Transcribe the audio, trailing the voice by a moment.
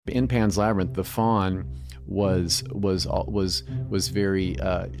In Pan's Labyrinth, the faun was very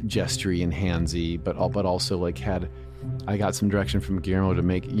gestury and handsy, but also like I got some direction from Guillermo to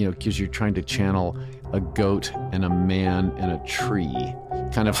make, because you're trying to channel a goat and a man and a tree,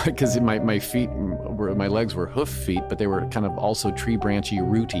 kind of like, because my legs were hoof feet, but they were kind of also tree branchy,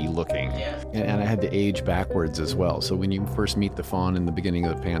 rooty looking. Yeah. And I had to age backwards as well. So when you first meet the faun in the beginning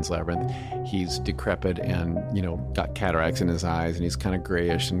of the Pan's Labyrinth, he's decrepit and, got cataracts in his eyes, and he's kind of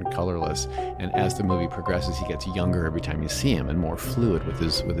grayish and colorless. And as the movie progresses, he gets younger every time you see him and more fluid with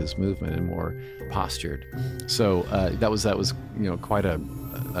his movement and more postured. So that was quite a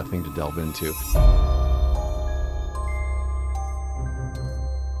thing to delve into.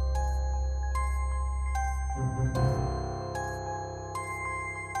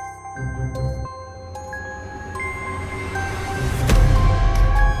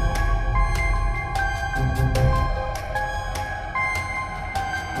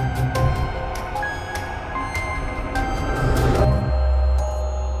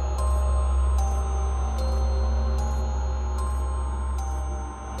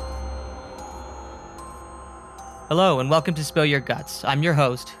 Hello and welcome to Spill Your Guts. I'm your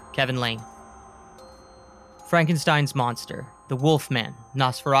host, Kevin Lane. Frankenstein's monster, the Wolfman,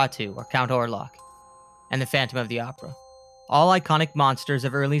 Nosferatu or Count Orlok, and the Phantom of the Opera. All iconic monsters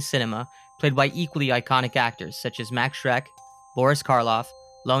of early cinema played by equally iconic actors such as Max Schreck, Boris Karloff,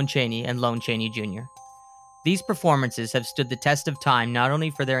 Lon Chaney, and Lon Chaney Jr. These performances have stood the test of time not only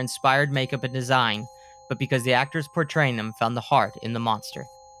for their inspired makeup and design, but because the actors portraying them found the heart in the monster.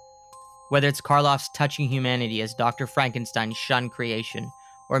 Whether it's Karloff's touching humanity as Dr. Frankenstein's shunned creation,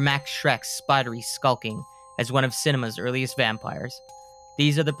 or Max Schreck's spidery skulking as one of cinema's earliest vampires,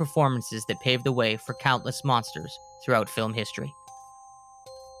 these are the performances that paved the way for countless monsters throughout film history.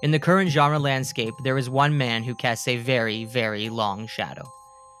 In the current genre landscape, there is one man who casts a very, very long shadow.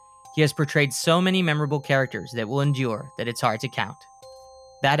 He has portrayed so many memorable characters that will endure that it's hard to count.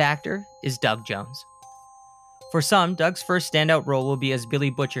 That actor is Doug Jones. For some, Doug's first standout role will be as Billy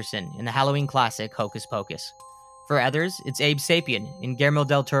Butcherson in the Halloween classic Hocus Pocus. For others, it's Abe Sapien in Guillermo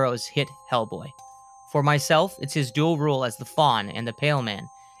del Toro's hit Hellboy. For myself, it's his dual role as the Faun and the Pale Man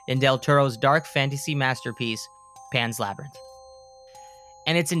in Del Toro's dark fantasy masterpiece, Pan's Labyrinth.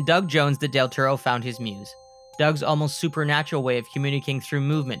 And it's in Doug Jones that Del Toro found his muse. Doug's almost supernatural way of communicating through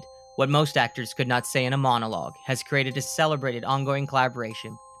movement, what most actors could not say in a monologue, has created a celebrated ongoing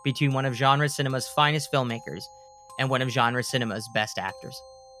collaboration between one of genre cinema's finest filmmakers and one of genre cinema's best actors.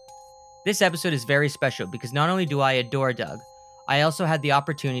 This episode is very special because not only do I adore Doug, I also had the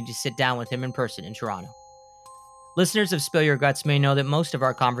opportunity to sit down with him in person in Toronto. Listeners of Spill Your Guts may know that most of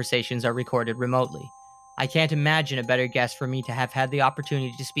our conversations are recorded remotely. I can't imagine a better guest for me to have had the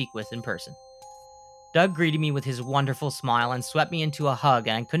opportunity to speak with in person. Doug greeted me with his wonderful smile and swept me into a hug,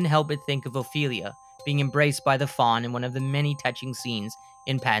 and I couldn't help but think of Ophelia being embraced by the faun in one of the many touching scenes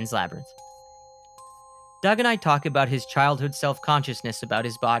in Pan's Labyrinth. Doug and I talk about his childhood self-consciousness about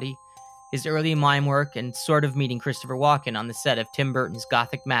his body, his early mime work, and sort of meeting Christopher Walken on the set of Tim Burton's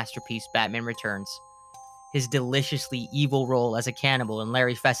gothic masterpiece Batman Returns, his deliciously evil role as a cannibal in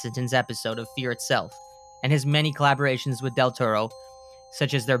Larry Fessenden's episode of Fear Itself, and his many collaborations with Del Toro,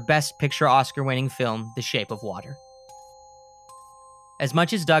 such as their Best Picture Oscar-winning film, The Shape of Water. As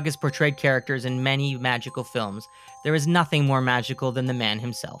much as Doug has portrayed characters in many magical films, there is nothing more magical than the man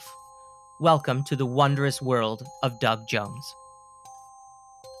himself. Welcome to the wondrous world of Doug Jones.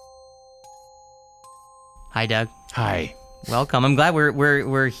 Hi, Doug. Hi. Welcome. I'm glad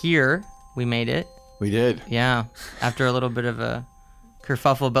we're here. We made it. We did. Yeah. After a little bit of a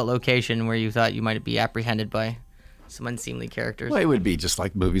kerfuffle about location where you thought you might be apprehended by some unseemly characters. Well, it would be just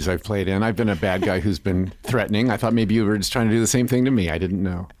like movies I've played in. I've been a bad guy who's been threatening. I thought maybe you were just trying to do the same thing to me. I didn't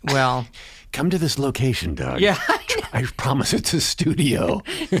know. Well, come to this location, Doug. Yeah. I promise it's a studio.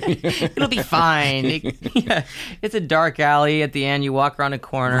 It'll be fine. It's a dark alley. At the end, you walk around a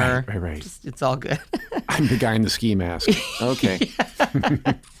corner. Right. It's all good. I'm the guy in the ski mask. Okay.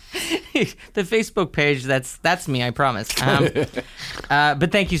 The Facebook page, that's me, I promise.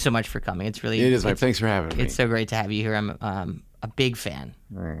 But thank you so much for coming. It is. Thanks for having me. It's so great to have you here. I'm a big fan.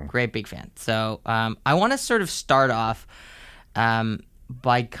 Great big fan. So I want to sort of start off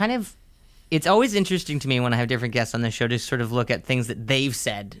by kind of, it's always interesting to me when I have different guests on the show to sort of look at things that they've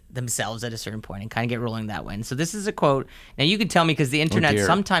said themselves at a certain point and kind of get rolling that way. And so this is a quote. Now you can tell me because the internet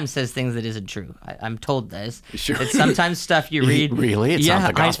sometimes says things that isn't true. I'm told this. Sure. It's sometimes stuff you read. Really? It's not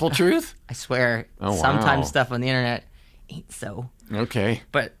the gospel truth? I swear. Oh, wow. Sometimes stuff on the internet ain't so. Okay.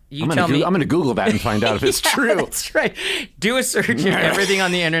 But you tell me. I'm going to Google that and find out if it's true. That's right. Do a search if everything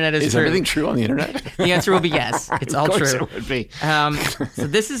on the internet is true. Is everything true on the internet? The answer will be yes. It's all true. Of course it would be. So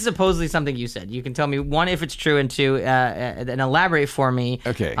this is supposedly something you said. You can tell me, one, if it's true, and two, and elaborate for me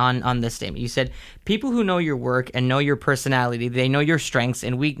on this statement. You said, people who know your work and know your personality, they know your strengths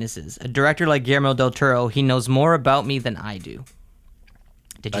and weaknesses. A director like Guillermo del Toro, he knows more about me than I do.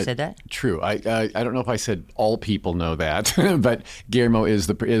 Did you say that? True. I don't know if I said all people know that, but Guillermo is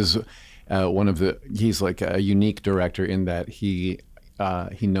one of the. He's like a unique director in that he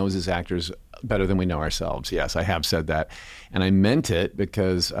knows his actors better than we know ourselves. Yes, I have said that, and I meant it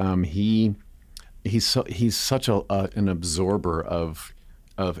because he's such an absorber of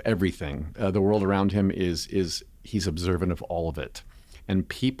everything. The world around him he's observant of all of it, and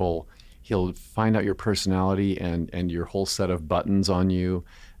people. He'll find out your personality and your whole set of buttons on you.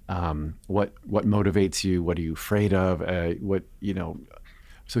 What motivates you? What are you afraid of?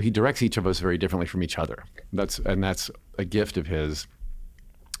 So he directs each of us very differently from each other. That's a gift of his.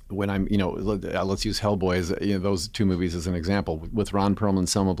 When let's use Hellboy as those two movies as an example. With Ron Perlman,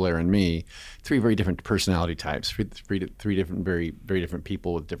 Selma Blair, and me, three very different personality types. Three different, very very different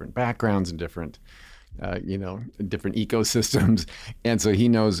people with different backgrounds and different. Different ecosystems. And so he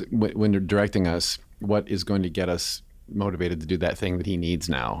knows when they're directing us, what is going to get us motivated to do that thing that he needs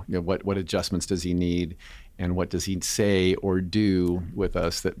now. What adjustments does he need, and what does he say or do with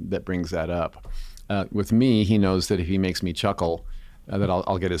us that brings that up? With me, he knows that if he makes me chuckle, that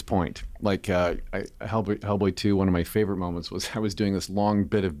I'll get his point. Like Hellboy 2, one of my favorite moments was I was doing this long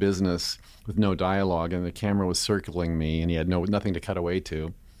bit of business with no dialogue, and the camera was circling me, and he had nothing to cut away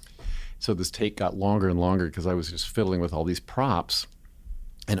to. So this take got longer and longer because I was just fiddling with all these props.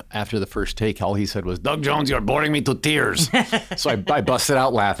 And after the first take, all he said was, "Doug Jones, you're boring me to tears." So I busted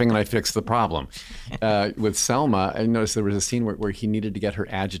out laughing and I fixed the problem. With Selma, I noticed there was a scene where he needed to get her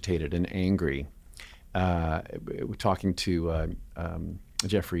agitated and angry. Talking to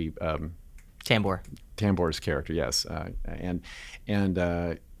Jeffrey Tambor's character, yes.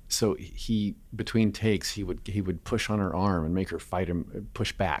 So he, between takes, he would push on her arm and make her fight him,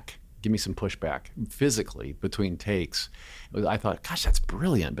 push back. Give me some pushback physically between takes. I thought, gosh, that's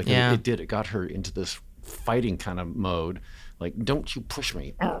brilliant because it got her into this fighting kind of mode. Like, don't you push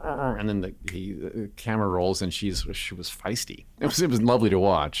me. And then the camera rolls and she was feisty. It was lovely to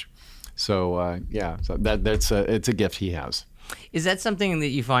watch. So it's a gift he has. Is that something that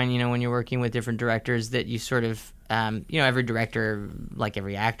you find, when you're working with different directors, that you sort of, every director, like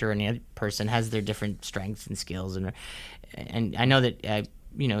every actor and the other person, has their different strengths and skills, and I know that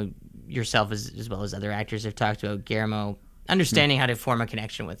yourself as well as other actors have talked about Guillermo understanding how to form a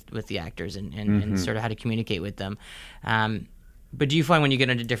connection with the actors and sort of how to communicate with them. But do you find when you get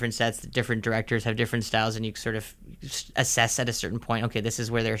into different sets that different directors have different styles and you sort of assess at a certain point, okay, this is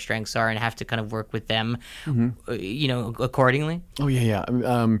where their strengths are, and have to kind of work with them, accordingly? Oh, yeah.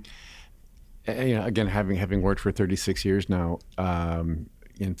 Again, having worked for 36 years now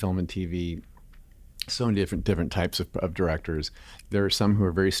in film and TV, so many different types of directors. There are some who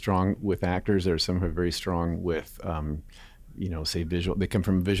are very strong with actors. There are some who are very strong with say visual. They come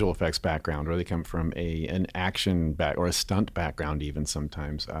from a visual effects background, or they come from an action or a stunt background even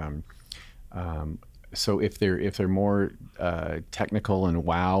sometimes. So if they're more technical and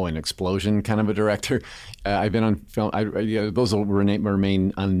wow and explosion kind of a director, I've been on film. Those will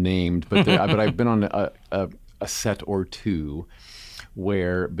remain unnamed, but I've been on a set or two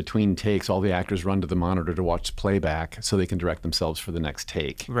where between takes, all the actors run to the monitor to watch playback so they can direct themselves for the next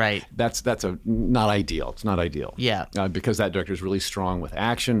take. Right. That's not ideal. It's not ideal. Yeah. Because that director is really strong with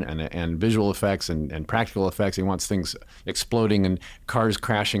action and visual effects and practical effects. He wants things exploding and cars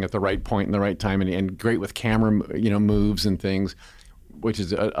crashing at the right point in the right time, and great with camera, moves and things, which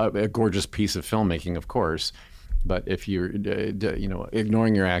is a gorgeous piece of filmmaking, of course. But if you're,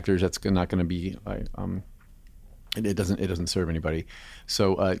 ignoring your actors, that's not going to be. It doesn't serve anybody.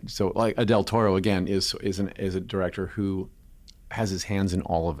 So like Del Toro again is a director who has his hands in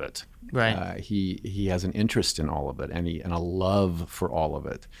all of it. Right. He has an interest in all of it and a love for all of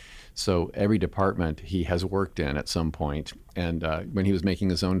it. So every department he has worked in at some point. And when he was making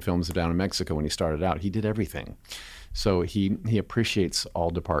his own films down in Mexico when he started out, he did everything. So he appreciates all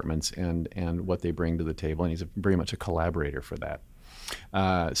departments and what they bring to the table, and he's very much a collaborator for that.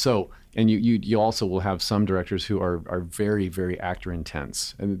 And you also will have some directors who are very, very actor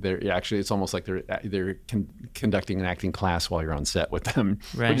intense, and it's almost like they're conducting an acting class while you're on set with them,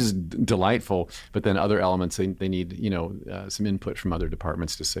 right. Which is delightful. But then other elements they need some input from other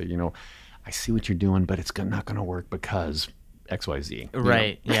departments to say, I see what you're doing, but it's not going to work because XYZ.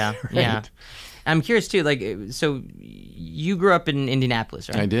 Right. Yeah. Right? Yeah. I'm curious too. Like, so you grew up in Indianapolis,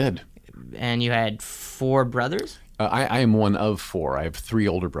 right? I did. And you had 4 brothers? I am one of 4. I have 3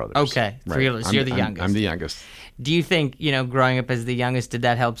 older brothers. Okay, 3 of us. So you're the youngest. I'm the youngest. Do you think, growing up as the youngest, did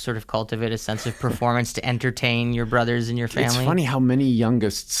that help sort of cultivate a sense of performance to entertain your brothers and your family? It's funny how many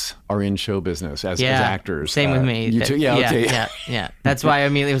youngest are in show business as actors. Same with me. You too? Yeah, okay. Yeah. That's why,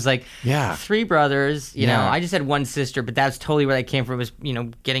 it was like 3 brothers. You know, I just had 1 sister, but that's totally where that came from, was,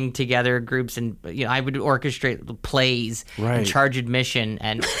 getting together groups, and, I would orchestrate plays and charge admission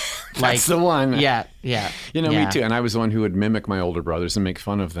and like. That's the one. Yeah. Me too. And I was the one who would mimic my older brothers and make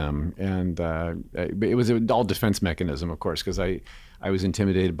fun of them. And it was all defense mechanism, of course, because I was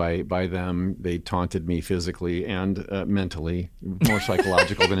intimidated by them. They taunted me physically and mentally, more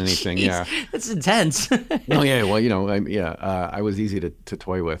psychological than anything. Jeez, yeah, that's intense. Well, yeah. Well, I was easy to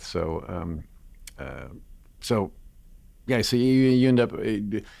toy with. So you end up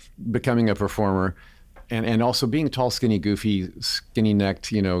becoming a performer, and also being a tall, skinny, goofy,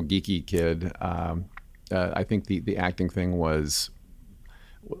 skinny-necked, geeky kid. I think the acting thing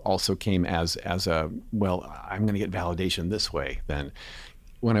also came as a, well, I'm going to get validation this way. Then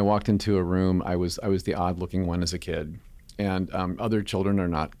when I walked into a room, I was the odd looking one as a kid, and other children are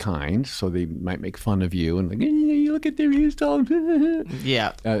not kind, so they might make fun of you and like, you look at their ears tall.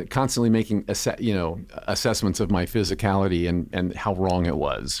 Yeah. Constantly making assessments of my physicality and how wrong it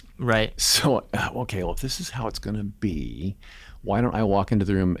was. Right. So okay, well, if this is how it's going to be, why don't I walk into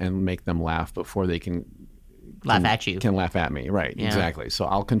the room and make them laugh before they can laugh at you? Can laugh at me, right? Yeah. Exactly. So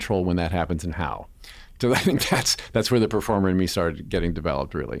I'll control when that happens and how. So I think that's where the performer in me started getting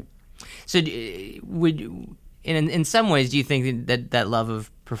developed, really. So in some ways, do you think that love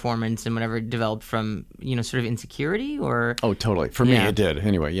of performance and whatever developed from sort of insecurity, or? Oh, totally. For me, it did.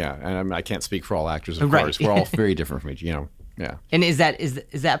 Anyway, yeah. And I can't speak for all actors, of course. We're all very different from each. Yeah. And is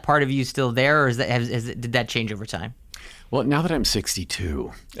that part of you still there, or did that change over time? Well, now that I'm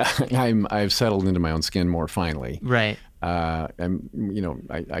 62, I've settled into my own skin more finally. Right. I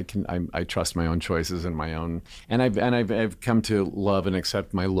trust my own choices and my own, and I've come to love and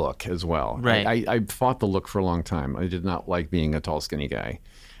accept my look as well. Right. I fought the look for a long time. I did not like being a tall, skinny guy.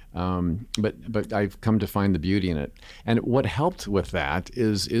 But I've come to find the beauty in it. And what helped with that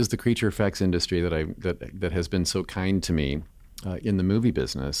is the creature effects industry that has been so kind to me in the movie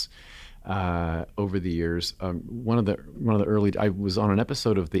business. Over the years, one of the early, I was on an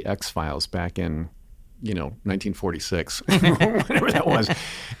episode of the X-Files back in 1946, whatever that was,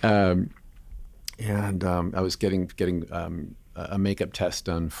 and I was getting a makeup test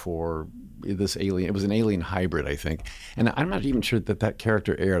done for this alien. It was an alien hybrid, I think, and I'm not even sure that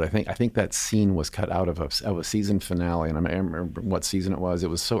character aired. I think that scene was cut out of a season finale, and I remember what season it was. It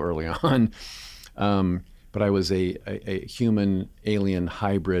was so early on. But I was a human alien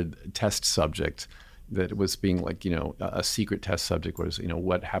hybrid test subject that was being like, a secret test subject was,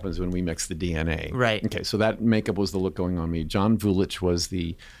 what happens when we mix the DNA. Right. Okay, so that makeup was the look going on me. John Vulich was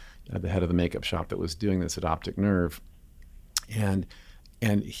the head of the makeup shop that was doing this at Optic Nerve. And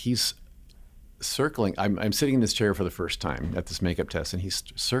he's circling, I'm sitting in this chair for the first time at this makeup test, and he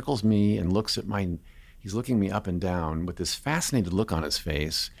circles me and looks at he's looking me up and down with this fascinated look on his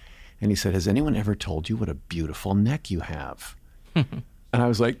face. And he said, "Has anyone ever told you what a beautiful neck you have?" And I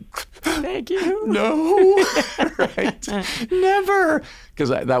was like, "Thank you." No, right? Never, because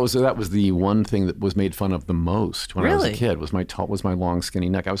that was the one thing that was made fun of the most when I was a kid. Was my long, skinny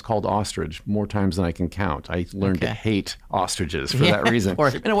neck. I was called ostrich more times than I can count. I learned to hate ostriches for that reason,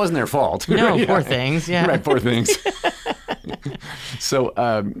 and it wasn't their fault. No, poor things. Yeah, right, poor things. So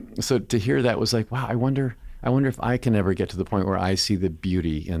to hear that was like, wow. I wonder if I can ever get to the point where I see the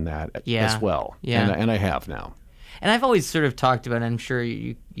beauty in that as well. Yeah. And I have now. And I've always sort of talked about, and I'm sure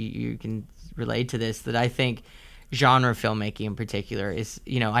you can relate to this, that I think genre filmmaking in particular is,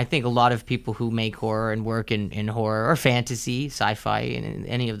 I think a lot of people who make horror and work in horror or fantasy, sci-fi, and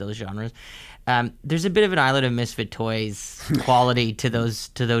any of those genres, there's a bit of an Island of Misfit Toys quality to those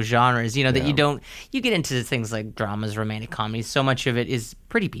genres, that you get into things like dramas, romantic comedies. So much of it is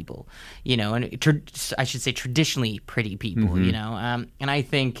pretty people, and I should say traditionally pretty people, Mm-hmm. and I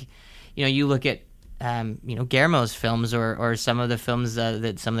think, you look at, Guillermo's films or some of the films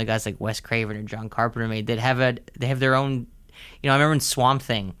that some of the guys like Wes Craven or John Carpenter made that have their own, I remember in Swamp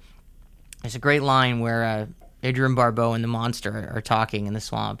Thing, there's a great line where Adrian Barbeau and the monster are talking in the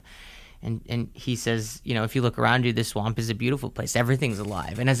swamp. And he says, if you look around you, this swamp is a beautiful place. Everything's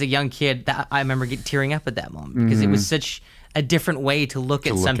alive. And as a young kid, I remember tearing up at that moment because it was such a different way to look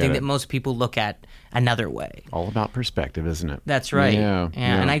at something that most people look at another way. All about perspective, isn't it? That's right. Yeah.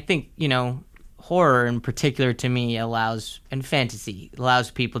 And I think, horror in particular to me and fantasy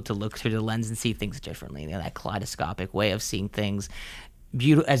allows people to look through the lens and see things differently. That kaleidoscopic way of seeing things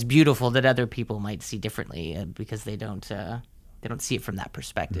as beautiful that other people might see differently because they don't see it from that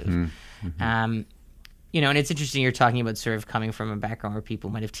perspective. And it's interesting you're talking about sort of coming from a background where people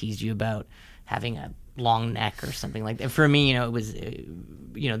might have teased you about having a long neck or something like that. For me, it was,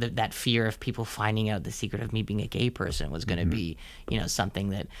 that fear of people finding out the secret of me being a gay person was going to be, something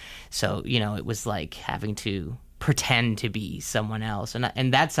that, so, it was like having to pretend to be someone else.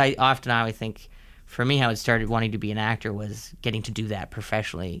 And that's, I think, for me, how it started wanting to be an actor was getting to do that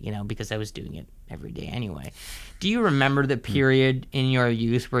professionally, because I was doing it every day anyway. Do you remember the period in your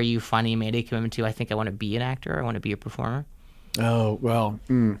youth where you finally made a commitment to, I think I want to be an actor, I want to be a performer? Oh, well,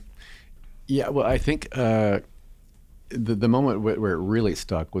 yeah, well, I think the moment where it really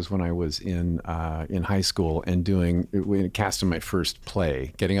stuck was when I was in high school and casting my first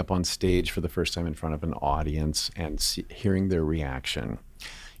play, getting up on stage for the first time in front of an audience and hearing their reaction.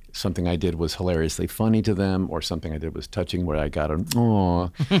 Something I did was hilariously funny to them, or something I did was touching where I got an "aw."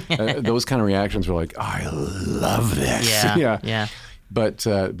 Those kind of reactions were like, oh, I love this. Yeah. But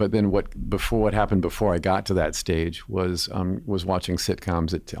then what happened before I got to that stage was watching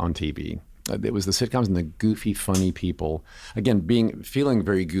sitcoms on TV. It was the sitcoms and the goofy, funny people. Again, feeling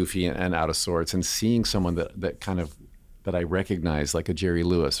very goofy and out of sorts, and seeing someone that I recognize, like a Jerry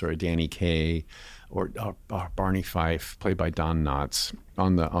Lewis or a Danny Kaye, or Barney Fife, played by Don Knotts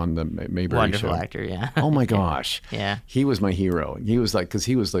on the Mayberry Show. Wonderful actor, yeah. Oh my gosh, yeah. He was my hero. He was because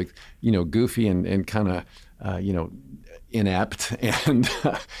he was goofy and kind of inept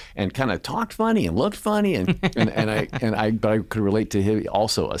and kind of talked funny and looked funny but I could relate to him,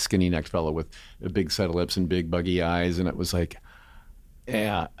 also a skinny necked fellow with a big set of lips and big buggy eyes, and it was like,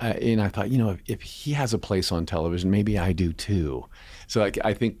 yeah, and I thought, if he has a place on television, maybe I do too. So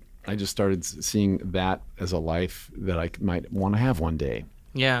I think I just started seeing that as a life that I might want to have one day.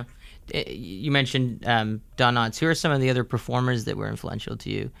 Yeah. You mentioned Don Knotts. Who are some of the other performers that were influential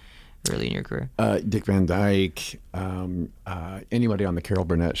to you early in your career? Dick Van Dyke, anybody on the Carol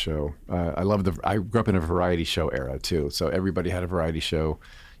Burnett show. I grew up in a variety show era too, so everybody had a variety show.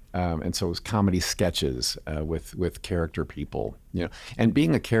 And so it was comedy sketches with character people, And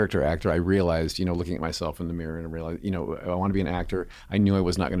being a character actor, I realized, looking at myself in the mirror, and I realized, I want to be an actor. I knew I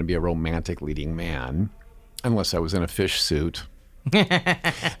was not going to be a romantic leading man unless I was in a fish suit.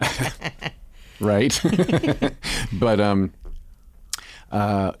 Right? But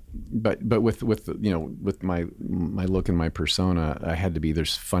with my look and my persona, I had to be either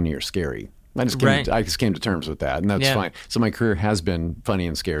funny or scary. I just came to terms with that, and that's fine. So my career has been funny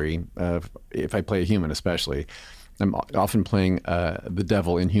and scary. If I play a human, especially, I'm often playing the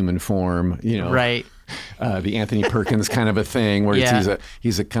devil in human form. Right. The Anthony Perkins kind of a thing, where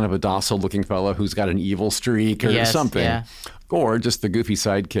he's a kind of a docile looking fellow who's got an evil streak or something. Yeah. Or just the goofy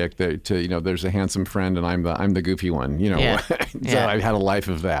sidekick that there's a handsome friend and I'm the goofy one. So I've had a life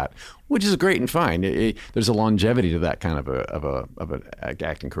of that, which is great and fine. There's a longevity to that kind of an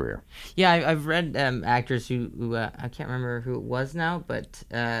acting career. Yeah, I've read actors who I can't remember who it was now, but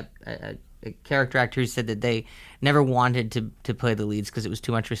a character actor who said that they never wanted to play the leads because it was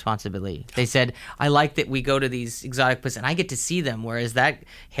too much responsibility. They said, I like that we go to these exotic places and I get to see them, whereas that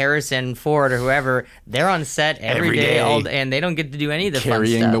Harrison Ford or whoever, they're on set every day all day, and they don't get to do any of the fun stuff.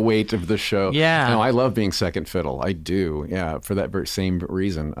 Carrying the weight of the show. Yeah. No, I love being second fiddle. I do. Yeah, for that very same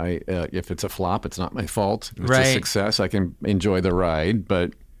reason. If it's a flop, it's not my fault. If it's a success, I can enjoy the ride,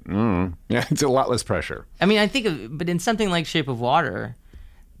 but it's a lot less pressure. I mean, but in something like Shape of Water,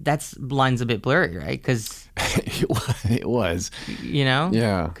 that line's a bit blurry, right? Because it was,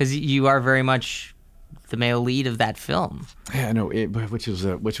 yeah, because you are very much the male lead of that film. Yeah, no, which was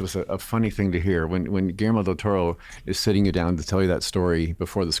a funny thing to hear when Guillermo del Toro is sitting you down to tell you that story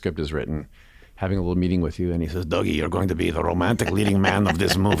before the script is written, having a little meeting with you, and he says, "Dougie, you're going to be the romantic leading man of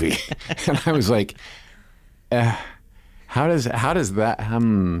this movie," and I was like, How does that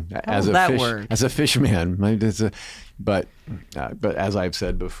as a fishman? But as I've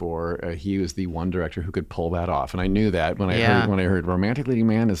said before, he was the one director who could pull that off, and I knew that when I heard romantic leading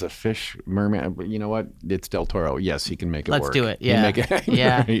man as a fish merman. You know what? It's Del Toro. Yes, he can make it work. Let's do it.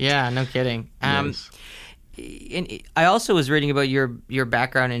 Yeah, yeah. No kidding. Yes. And I also was reading about your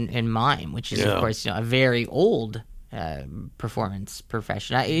background in mime, which is of course a very old performance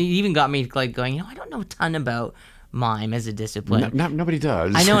profession. It even got me like going, I don't know a ton about mime as a discipline. Nobody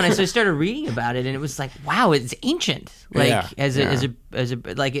does. I know, and so I started reading about it, and it was like, wow, it's ancient. Like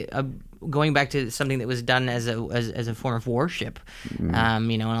going back to something that was done as a form of worship.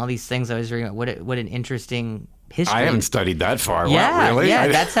 And all these things I was reading about. What an interesting history. I haven't studied that far. Yeah, Wow, really? yeah,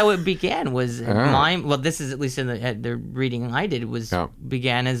 that's how it began. Was mime? Well, this is at least in the reading I did. Was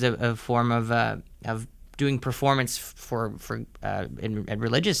began as a form of doing performance for in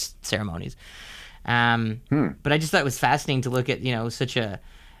religious ceremonies. But I just thought it was fascinating to look at such a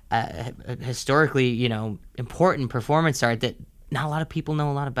historically important performance art that not a lot of people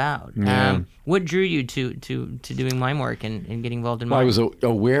know a lot about. Yeah. What drew you to doing mime work and getting involved in mime? Well, I was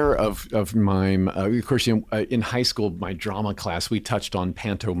aware of mime. Of course, in high school, my drama class, we touched on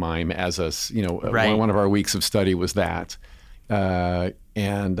pantomime as one of our weeks of study was that. But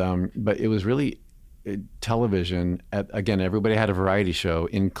it was really television. Again, everybody had a variety show,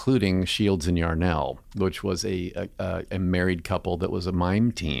 including Shields and Yarnell, which was a married couple that was a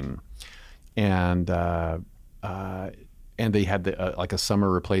mime team. And they had like a summer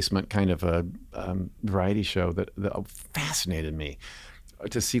replacement kind of a variety show that fascinated me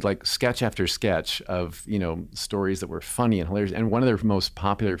to see like sketch after sketch of stories that were funny and hilarious. And one of their most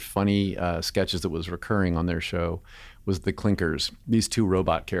popular funny sketches that was recurring on their show was the Clinkers, these two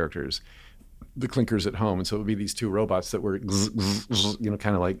robot characters, the Clinkers at home. And so it would be these two robots that were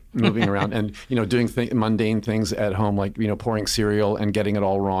kind of like moving around and doing mundane things at home, like pouring cereal and getting it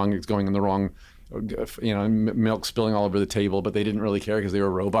all wrong. It's going in the wrong. Milk spilling all over the table, but they didn't really care because they were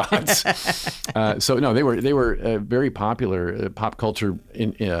robots. So no, they were very popular. Pop culture,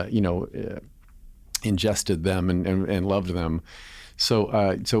 ingested them and loved them.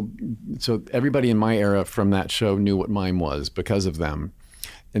 So everybody in my era from that show knew what mime was because of them.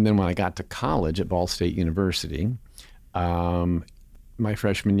 And then when I got to college at Ball State University, my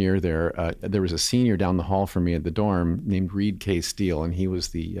freshman year there was a senior down the hall from me at the dorm named Reed K. Steele, and he was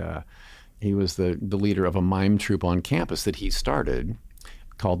the leader of a mime troupe on campus that he started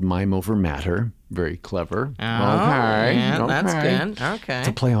called Mime Over Matter. Very clever. Oh, yeah, that's good. Okay. It's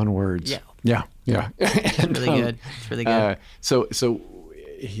a play on words. Yeah. And, really good. It's really good. So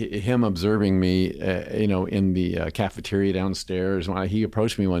him observing me, in the cafeteria downstairs, when he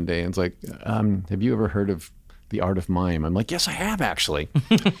approached me one day and was like, have you ever heard of The Art of Mime? I'm like, yes, I have actually.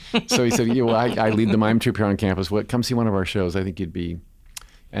 So he said, I lead the mime troupe here on campus. Come see one of our shows. I think you'd be...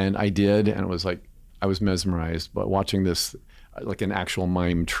 And I did, and it was like I was mesmerized by watching this, like an actual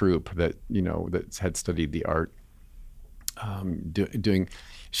mime troupe that that had studied the art, doing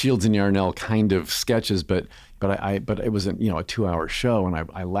Shields and Yarnell kind of sketches, but it was a 2-hour show, and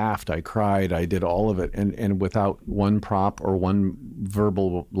I laughed, I cried, I did all of it, and without one prop or one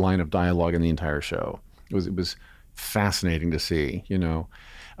verbal line of dialogue in the entire show. It was fascinating to see,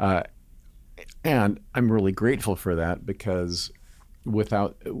 and I'm really grateful for that because.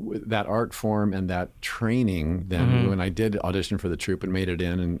 Without that art form and that training, then when I did audition for the troupe and made it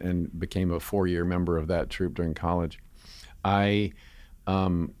in and became a 4-year member of that troupe during college, I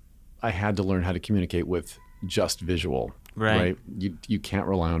had to learn how to communicate with just visual. Right? You can't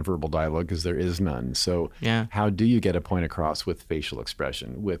rely on verbal dialogue because there is none. So how do you get a point across with facial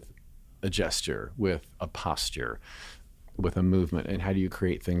expression, with a gesture, with a posture, with a movement, and how do you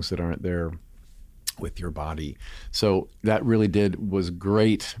create things that aren't there with your body? So that really was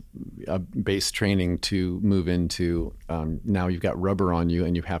great base training to move into. Now you've got rubber on you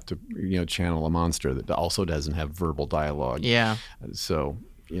and you have to channel a monster that also doesn't have verbal dialogue. Yeah. So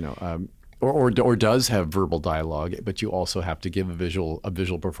or does have verbal dialogue, but you also have to give a visual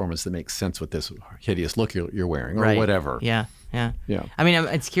performance that makes sense with this hideous look you're wearing or whatever. Yeah. I mean,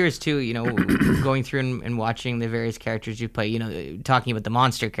 it's curious too, going through and watching the various characters you play, talking about the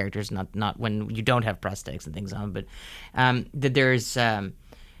monster characters, not when you don't have prosthetics and things on, but that there's,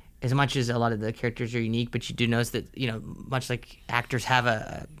 as much as a lot of the characters are unique, but you do notice that, much like actors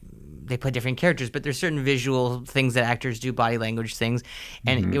have they play different characters, but there's certain visual things that actors do, body language things.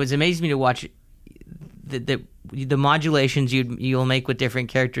 And it was amazing to watch the modulations you'll make with different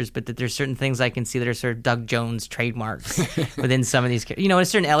characters, but that there's certain things I can see that are sort of Doug Jones trademarks within some of these, a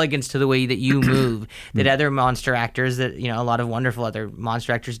certain elegance to the way that you move that other monster actors a lot of wonderful other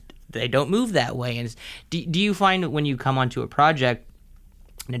monster actors, they don't move that way. And do you find that when you come onto a project,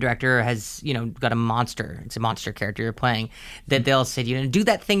 and a director has, got it's a monster character you're playing, that they'll say, do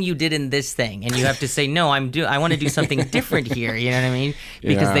that thing you did in this thing. And you have to say, no, I want to do something different here. You know what I mean?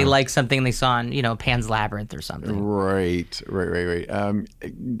 Because they like something they saw on, Pan's Labyrinth or something. Right.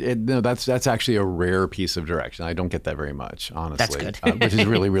 No, that's actually a rare piece of direction. I don't get that very much, honestly. That's good. Which is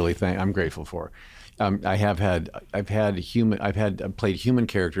really, really I'm grateful for. I've played human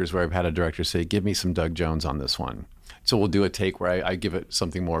characters where I've had a director say, give me some Doug Jones on this one. So we'll do a take where I give it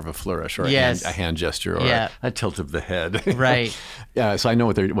something more of a flourish or Yes. a hand gesture or Yeah. a tilt of the head. Right. Yeah. So I know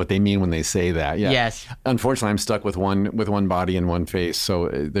what they mean when they say that. Yeah. Yes. Unfortunately, I'm stuck with one body and one face. So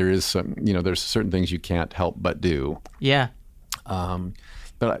there is some, there's certain things you can't help but do. Yeah.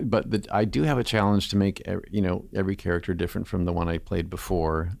 But I do have a challenge to make every character different from the one I played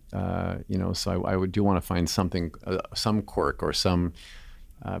before. So I do want to find something, some quirk or some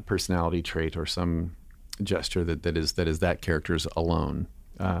personality trait or some gesture that is that character's alone.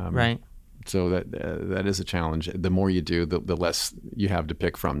 Right. So that is a challenge. The more you do, the less you have to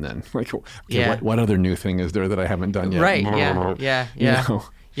pick from. Then, like, okay, Yeah. what other new thing is there that I haven't done yet? Right. Yeah. You know?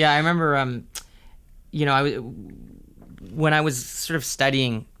 Yeah. I remember, when I was sort of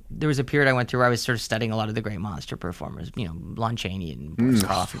studying, there was a period I went through where I was sort of studying a lot of the great monster performers, Lon Chaney and Boris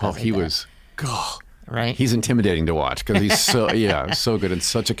Karloff. And guys He like that, was. God. right. He's intimidating to watch because he's so good and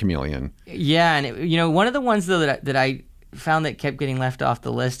such a chameleon. Yeah, and one of the ones though that I found that kept getting left off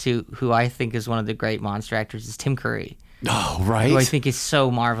the list, who I think is one of the great monster actors, is Tim Curry, Oh, right. who I think is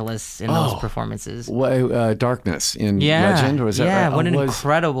so marvelous in those performances. Darkness in Yeah, Legend, or is that yeah, right? what an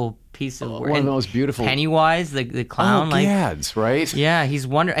incredible piece of work. one of the most beautiful. Pennywise, the clown, Gads, right? Yeah, he's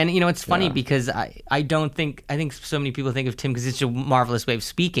wonderful. And it's funny Yeah. because I think so many people think of Tim because it's a marvelous way of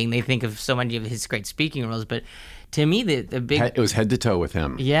speaking. They think of so many of his great speaking roles, but to me the big It was head to toe with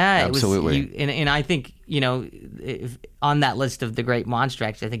him. yeah, absolutely. It was, and I think if on that list of the great monster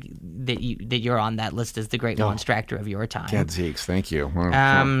actors, I think that you're on that list as the great monster actor of your time. Gadziques, thank you.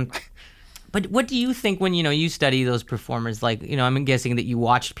 But what do you think when you study those performers? Like I'm guessing that you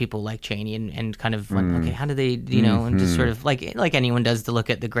watched people like Chaney and kind of went, okay, how do they and just sort of like anyone does to look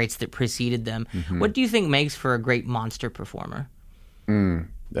at the greats that preceded them. What do you think makes for a great monster performer?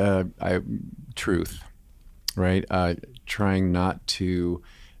 Truth, right? Trying not to.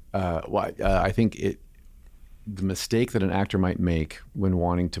 I think the mistake that an actor might make when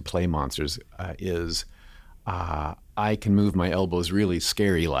wanting to play monsters is I can move my elbows really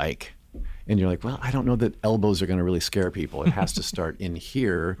scary like. And you're like, well, I don't know that elbows are going to really scare people. It has to start in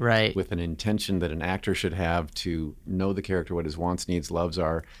here Right. with an intention that an actor should have to know the character, what his wants, needs, loves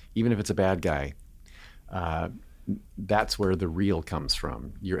are, even if it's a bad guy. That's where the real comes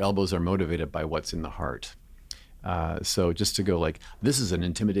from. Your elbows are motivated by what's in the heart. So just to go like, this is an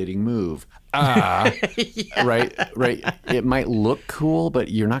intimidating move. Right. It might look cool, but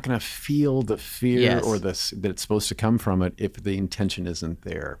you're not going to feel the fear Yes. or that it's supposed to come from it if the intention isn't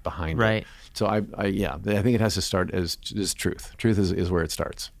there behind Right. it. So I think it has to start as truth. Truth is where it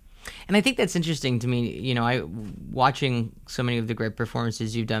starts. And I think that's interesting to me. I watching so many of the great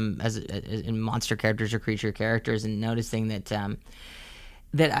performances you've done as in monster characters or creature characters, and noticing that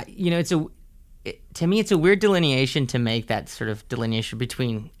to me it's a weird delineation to make, that sort of delineation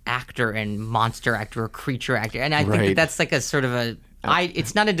between actor and monster actor or creature actor. And I think Right. that's like a sort of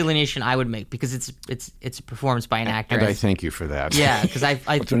it's not a delineation I would make because it's a performance by an actor. And I thank you for that. Yeah, because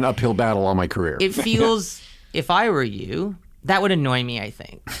It's an uphill battle all my career. it feels, if I were you, that would annoy me, I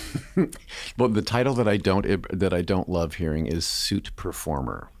think. Well, the title that I don't love hearing is suit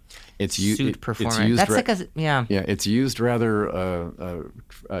performer. Suit performer. It's used That's Yeah, it's used rather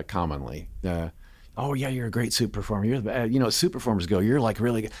commonly. Oh yeah, you're a great suit performer. You're the suit performers go. You're like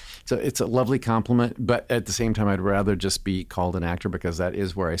really good. So it's a lovely compliment, but at the same time, I'd rather just be called an actor because that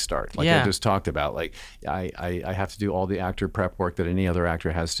is where I start. Like Yeah. I just talked about, like I have to do all the actor prep work that any other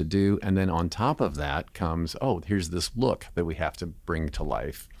actor has to do, and then on top of that comes, here's this look that we have to bring to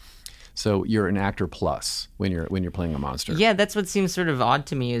life. So you're an actor plus when you're playing a monster. Yeah, that's what seems sort of odd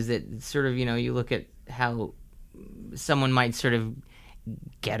to me, is that sort of, you look at how someone might sort of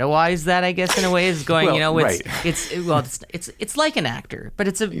ghettoize that, I guess, in a way, is going, Well, it's like an actor,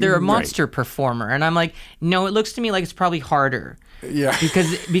 but they're a monster performer. And I'm like, no, it looks to me like it's probably harder. Yeah.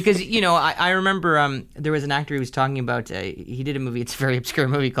 Because I remember there was an actor who was talking about, he did a movie, it's a very obscure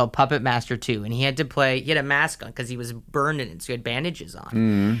movie called Puppet Master 2, and he had a mask on because he was burned in it, so he had bandages on.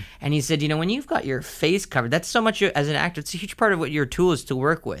 Mm-hmm. And he said, when you've got your face covered, that's so much, as an actor, it's a huge part of what your tool is to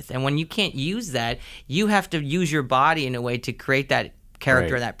work with. And when you can't use that, you have to use your body in a way to create that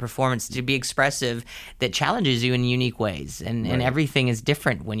character, Right. that performance, to be expressive, that challenges you in unique ways. And everything is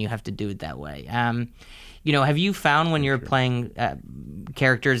different when you have to do it that way. Have you found when you're playing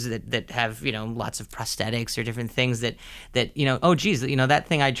characters that have lots of prosthetics or different things that oh geez, that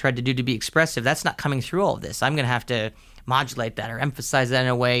thing I tried to do to be expressive, that's not coming through all of this. I'm going to have to modulate that or emphasize that in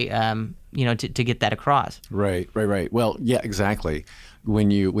a way to get that across. Right. Well, yeah, exactly. When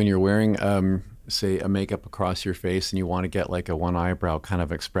you're wearing say a makeup across your face and you want to get like a one eyebrow kind of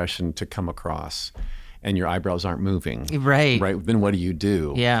expression to come across, and your eyebrows aren't moving. Right. Right. Then what do you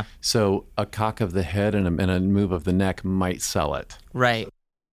do? Yeah. So a cock of the head and a move of the neck might sell it. Right.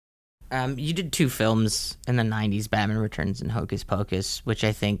 You did 2 films in the 90s, Batman Returns and Hocus Pocus, which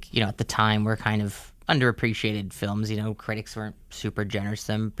I think, at the time were kind of underappreciated films. Critics weren't super generous to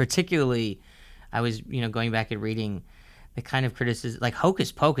them. Particularly, I was, going back and reading the kind of criticism, like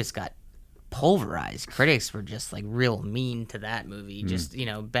Hocus Pocus got pulverized. Critics were just like real mean to that movie. Just,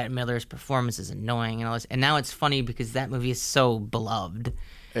 Bette Midler's performance is annoying and all this. And now it's funny because that movie is so beloved.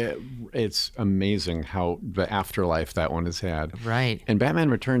 It's amazing how the afterlife that one has had. Right. And Batman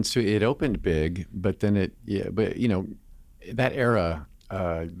Returns too, it opened big, but then that era,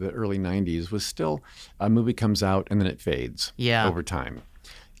 the early 90s was still a movie comes out and then it fades over time.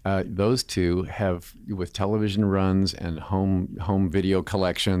 Those two have, with television runs and home video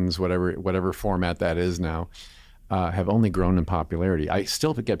collections, whatever format that is now, have only grown in popularity. I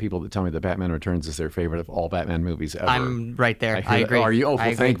still get people that tell me that Batman Returns is their favorite of all Batman movies ever. I'm right there. I agree. Are you? Oh,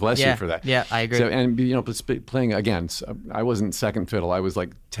 well, thank bless you for that. Yeah, I agree. So, and playing again, I wasn't second fiddle. I was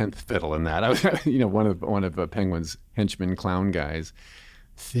like 10th fiddle in that. I was, one of Penguin's henchmen clown guys,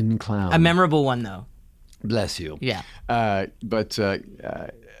 thin clown. A memorable one though. Bless you. Yeah. That's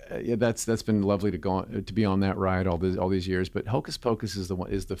been lovely to be on that ride all these years. But Hocus Pocus is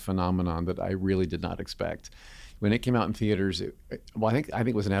the phenomenon that I really did not expect. When it came out in theaters, I think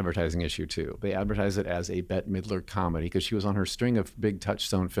it was an advertising issue too. They advertised it as a Bette Midler comedy because she was on her string of big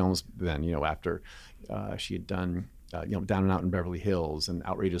touchstone films. Then after she had done Down and Out in Beverly Hills and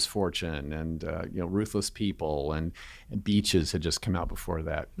Outrageous Fortune and Ruthless People and Beaches had just come out before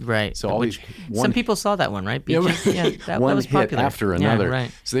that. Right. So some people saw that one, right? Beaches. That one was hit popular after another. Yeah,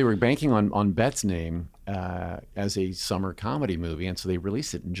 right. So they were banking on Bette's name as a summer comedy movie, and so they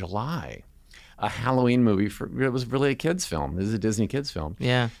released it in July. A Halloween movie it was really a kids film. This is a Disney kids film.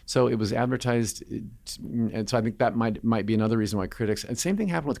 Yeah. So it was advertised, and so I think that might be another reason why critics. And same thing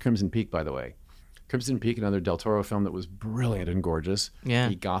happened with Crimson Peak, by the way. Crimson Peak, another Del Toro film that was brilliant and gorgeous. Yeah.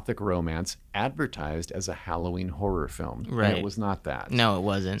 A gothic romance advertised as a Halloween horror film. Right. And it was not that. No, it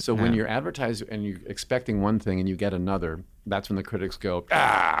wasn't. So when you're advertised and you're expecting one thing and you get another, that's when the critics go,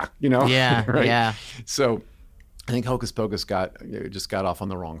 Yeah. Right? Yeah. So I think Hocus Pocus just got off on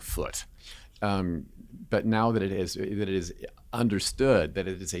the wrong foot. But now that it is understood that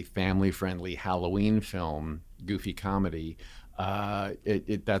it is a family-friendly Halloween film, goofy comedy,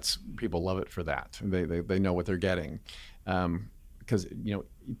 that's people love it for that. They know what they're getting, because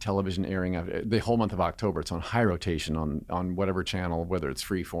television airing after the whole month of October, it's on high rotation on whatever channel, whether it's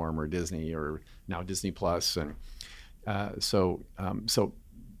Freeform or Disney or now Disney Plus, and so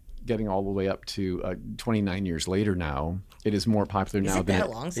getting all the way up to 29 years later now, it is more popular now than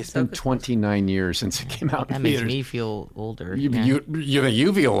it's been 29 years since it came out. That makes me feel older.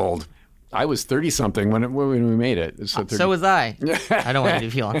 You feel old. I was 30-something when we made it. So was I. I don't want you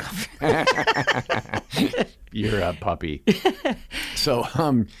to feel uncomfortable. You're a puppy. So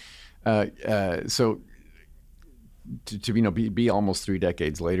to be almost 3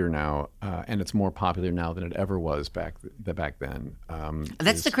 decades later now, and it's more popular now than it ever was back then.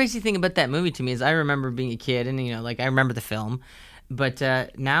 That's the crazy thing about that movie to me is I remember being a kid and I remember the film, but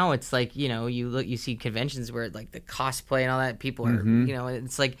now it's like you see conventions where like the cosplay and all that people are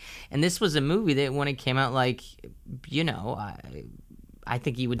it's like, and this was a movie that when it came out I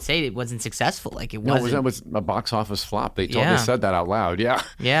think you would say it wasn't successful. Like it wasn't. No, it was a box office flop. They said that out loud. Yeah.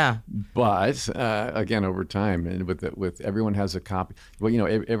 Yeah. But again, over time, and with everyone has a copy. Well,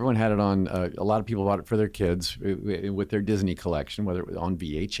 everyone had it on. A lot of people bought it for their kids with their Disney collection, whether it was on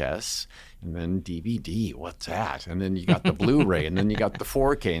VHS and then DVD. What's that? And then you got the Blu-ray, and then you got the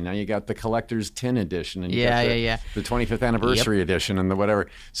 4K, and now you got the collector's tin edition, and you got the 25th anniversary edition, and the whatever.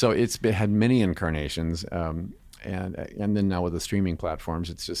 So it had many incarnations. And then now with the streaming platforms,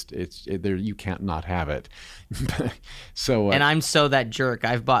 it's just there, you can't not have it. So and I'm so that jerk.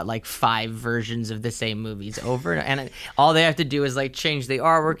 I've bought like 5 versions of the same movies over, and all they have to do is like change the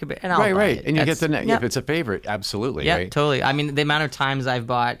artwork a bit, and I'll buy it. And you get if it's a favorite, absolutely. Yeah, right? Totally. I mean, the amount of times I've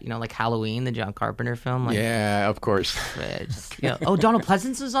bought, like Halloween, the John Carpenter film. Like, yeah, of course. Donald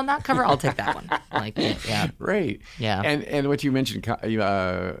Pleasance is on that cover. I'll take that one. Right. Yeah. And what you mentioned,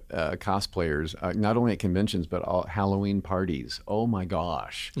 cosplayers, not only at conventions but Halloween parties. Oh my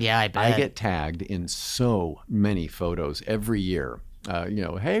gosh. Yeah, I bet. I get tagged in so many photos every year.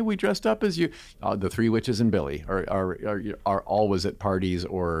 Hey, we dressed up as you. The 3 Witches and Billy are always at parties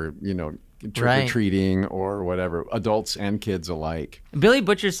or trick-or-treating or whatever, adults and kids alike. Billy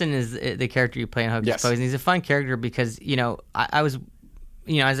Butcherson is the character you play in Hocus Pocus. And he's a fun character because I was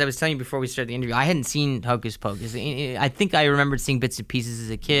as I was telling you before we started the interview, I hadn't seen Hocus Pocus. I think I remembered seeing bits and pieces as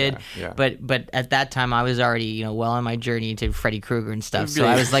a kid, but at that time I was already, well on my journey to Freddy Krueger and stuff. So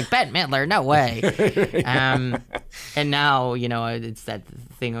I was like, Bette Midler, no way. And now, it's that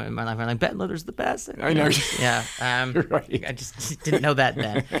thing in my life. I'm like, Bette Midler's the best. I know. Yeah. Right. I just didn't know that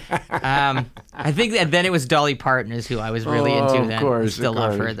then. I think that then it was Dolly Parton is who I was really into then. Of course. Still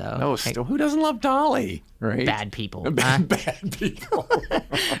love her though. No, who doesn't love Dolly? Right? Bad people. Bad people.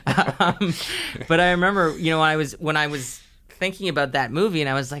 But I remember, when I was thinking about that movie, and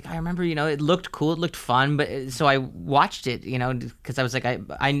I was like, I remember, it looked cool, it looked fun, but so I watched it, because I was like,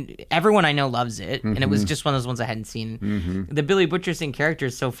 everyone I know loves it, and it was just one of those ones I hadn't seen. The Billy Butcherson character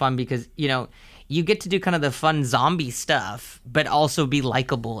is so fun because, you get to do kind of the fun zombie stuff, but also be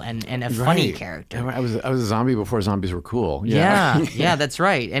likable and a funny character. I was a zombie before zombies were cool. Yeah, that's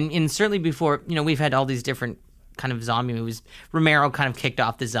right. And certainly before, we've had all these different kind of zombie movies. Romero kind of kicked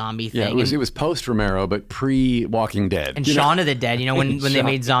off the zombie thing. Yeah, it was post Romero, but pre Walking Dead. And Shaun of the Dead, when they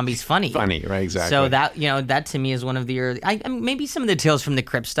made zombies funny. Funny, right, exactly. So that, that to me is one of the early, maybe some of the Tales from the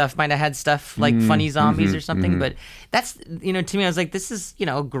Crypt stuff might have had stuff like funny zombies or something, but that's, to me, I was like, this is,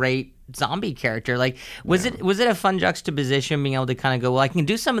 a great zombie character. Like, was it a fun juxtaposition being able to kind of go, well, I can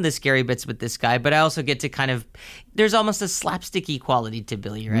do some of the scary bits with this guy, but I also get to kind of, there's almost a slapsticky quality to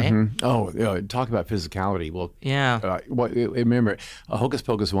Billy, right? Oh, talk about physicality. Well, remember, Hocus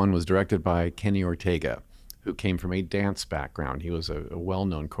Pocus 1 was directed by Kenny Ortega, who came from a dance background. He was a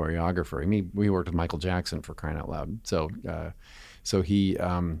well-known choreographer. I mean, we worked with Michael Jackson, for crying out loud. So he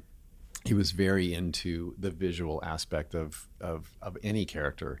was very into the visual aspect of any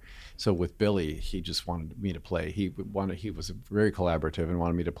character. So with Billy, he just wanted me to play. He was very collaborative and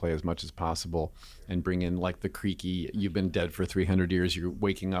wanted me to play as much as possible and bring in like the creaky, you've been dead for 300 years, you're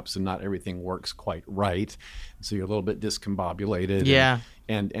waking up, so not everything works quite right. So you're a little bit discombobulated. Yeah.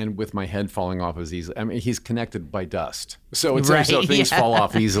 And with my head falling off as easily. I mean, he's connected by dust. So so things fall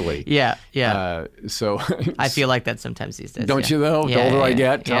off easily. Yeah. So I feel like that sometimes these days. Don't you though? The older I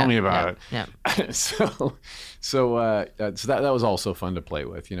get, tell me about it. Yeah. So that was also fun to play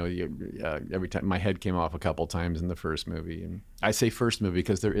with. Every time my head came off a couple times in the first movie, and I say first movie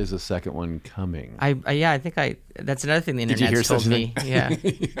because there is a second one coming. I think that's another thing the internet's told me. Yeah.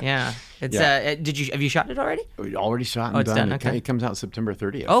 It's have you shot it already? We already shot and it's done. Okay. It comes out September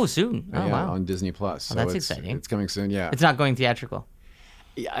 30th. Oh, soon. Oh, wow. On Disney Plus. So that's exciting. It's coming soon. Yeah. It's not going theatrical.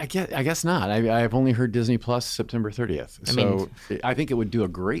 Yeah, I guess not. I've only heard Disney Plus September 30th. I think it would do a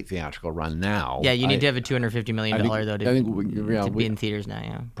great theatrical run now. Yeah, you need to have a $250 million to be in theaters now.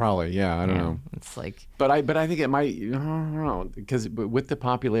 Yeah, probably. Yeah, I don't know. It's like, but I think it might. I don't know, because with the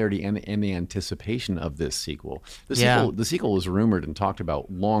popularity and the anticipation of this sequel, the sequel was rumored and talked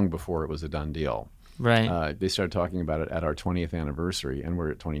about long before it was a done deal. Right. They started talking about it at our 20th anniversary, and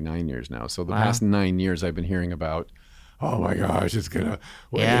we're at 29 years now. So the past 9 years, I've been hearing about, oh my gosh, it's gonna.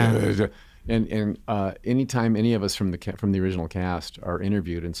 Yeah. And anytime any of us from the original cast are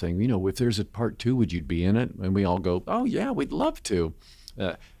interviewed and saying, if there's a part 2, would you be in it? And we all go, oh yeah, we'd love to.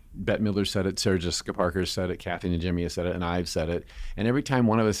 Bette Midler said it, Sarah Jessica Parker said it, Kathy and Jimmy said it, and I've said it. And every time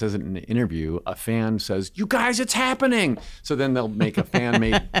one of us says it in an interview, a fan says, "You guys, it's happening!" So then they'll make a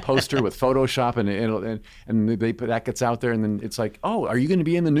fan-made poster with Photoshop, and that gets out there, and then it's like, "Oh, are you going to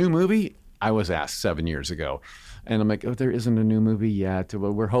be in the new movie?" I was asked 7 years ago, and I'm like, "Oh, there isn't a new movie yet.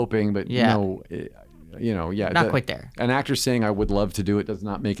 Well, we're hoping, but no." Not quite there. An actor saying I would love to do it does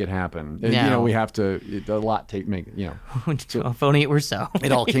not make it happen. No. We have to a lot make. So, if only it were so.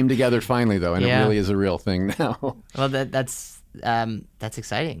 It all came together finally, though, and it really is a real thing now. Well, that's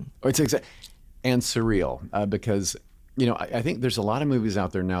exciting. It's exciting and surreal because I think there's a lot of movies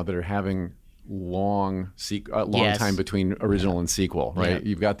out there now that are having long time between original and sequel, right? Yeah.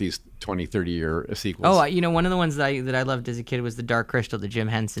 You've got these 20, 30-year sequels. Oh, one of the ones that I loved as a kid was The Dark Crystal, the Jim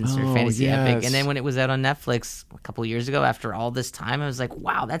Henson fantasy epic. And then when it was out on Netflix a couple years ago, after all this time, I was like,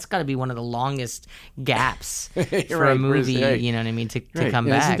 wow, that's got to be one of the longest gaps for a movie, you know what I mean, to come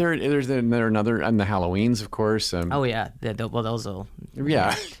back. There's another, and the Halloweens, of course. Oh, yeah. Well, those will.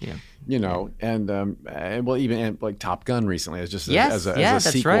 Yeah. Even like Top Gun recently as a sequel. That's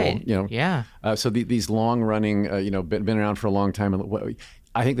right. So these long running, been around for a long time.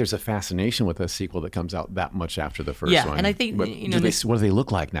 I think there's a fascination with a sequel that comes out that much after the first one. Yeah, and I think what do they look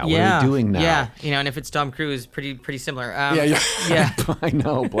like now? Yeah, what are they doing now? Yeah, and if it's Tom Cruise, pretty similar. Yeah. I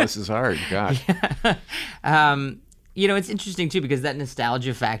know. Bless his heart. God. It's interesting too because that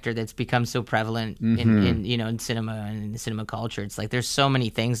nostalgia factor that's become so prevalent in cinema and in the cinema culture. It's like there's so many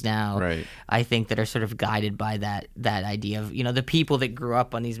things now. Right. I think that are sort of guided by that idea of the people that grew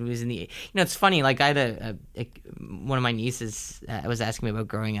up on these movies. It's funny. Like I had one of my nieces was asking me about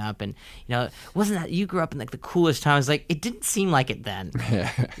growing up, and wasn't that you grew up in like the coolest time? I was like, it didn't seem like it then.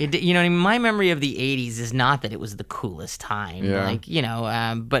 What I mean? My memory of the '80s is not that it was the coolest time. Yeah. Like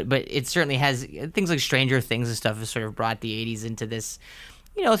but it certainly has things like Stranger Things and stuff have sort of brought the '80s into this,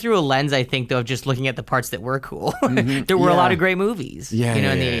 through a lens, I think, though, of just looking at the parts that were cool. There were a lot of great movies, in the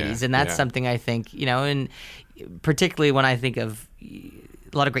 '80s, and that's something I think, and particularly when I think of a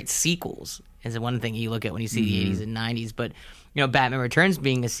lot of great sequels is one thing you look at when you see the '80s and '90s. But Batman Returns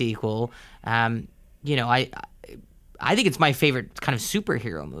being a sequel, I think it's my favorite kind of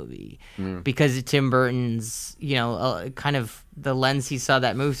superhero movie because of Tim Burton's, kind of the lens he saw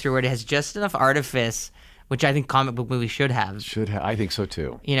that move through, where it has just enough artifice, which I think comic book movies should have. I think so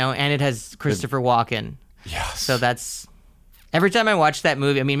too. And it has Christopher Walken. Yes. So that's every time I watch that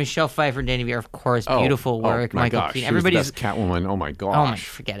movie. I mean, Michelle Pfeiffer and Danny Vera, of course, beautiful work. Oh my Michael gosh, Keaton. Everybody's Catwoman. Oh my gosh.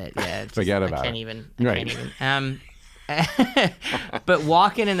 Forget it. Yeah, forget about it. I can't even. But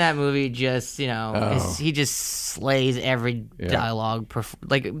Walken in that movie just, he just slays every dialogue,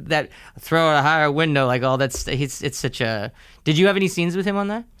 like that. Throw out a higher window, like all that's. It's such a. Did you have any scenes with him on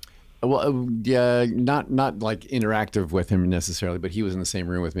that? Well, yeah, not like interactive with him necessarily, but he was in the same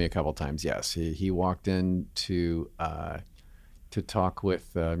room with me a couple times. Yes, he walked in to talk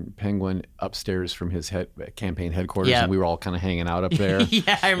with Penguin upstairs from his campaign headquarters, and we were all kind of hanging out up there.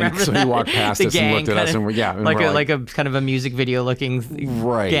 Yeah, I remember. And so he walked past us and looked at us, and like a kind of a music video looking gang.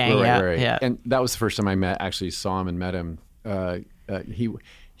 Right. Yeah. And that was the first time I saw him and met him.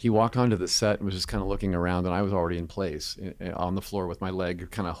 He walked onto the set and was just kind of looking around, and I was already in place on the floor with my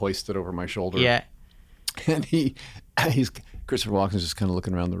leg kind of hoisted over my shoulder. Yeah. And Christopher Walken's just kind of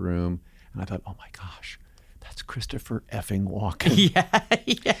looking around the room, and I thought, oh my gosh, that's Christopher effing Walken.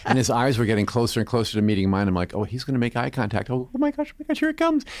 Yeah. And his eyes were getting closer and closer to meeting mine. I'm like, oh, he's going to make eye contact. Oh my gosh, here it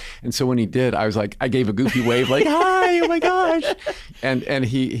comes. And so when he did, I was like, I gave a goofy wave, like, hi, oh my gosh. And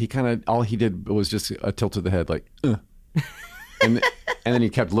he kind of, all he did was just a tilt of the head, like, And then he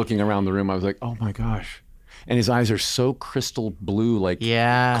kept looking around the room. I was like, oh my gosh. And his eyes are so crystal blue, like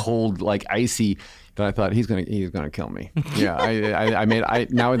cold, like icy, that I thought he's gonna kill me. Yeah,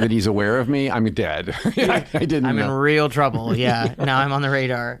 now that he's aware of me, I'm dead. I didn't. I'm know. in real trouble. Yeah, now I'm on the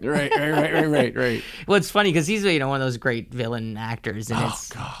radar. Right. Well, it's funny because he's one of those great villain actors, and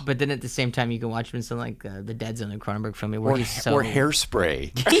God. But then at the same time, you can watch him in something like the Dead Zone, the Cronenberg film, where he's so or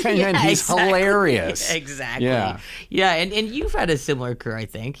Hairspray, and he's hilarious. Exactly. Yeah. And you've had a similar career, I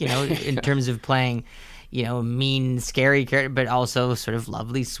think. In terms of playing. Mean, scary character, but also sort of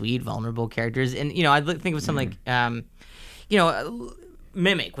lovely, sweet, vulnerable characters. And, I think of something like,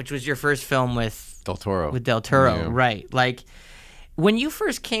 Mimic, which was your first film with Del Toro. Right. Like, when you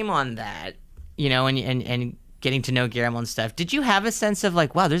first came on that, and getting to know Guillermo and stuff, did you have a sense of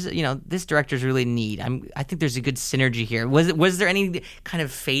like, wow, there's, this director's really neat. I think there's a good synergy here. Was there any kind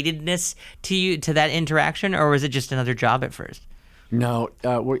of fatedness to that interaction, or was it just another job at first? No,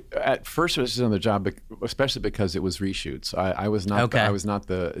 at first it was just another job, especially because it was reshoots. I was not. I was not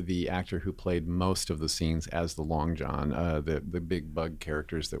the actor who played most of the scenes as the Long John, the big bug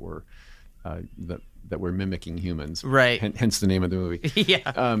characters that were mimicking humans. Right. Hence the name of the movie.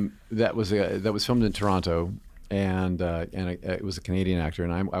 Yeah. That was filmed in Toronto, and it was a Canadian actor,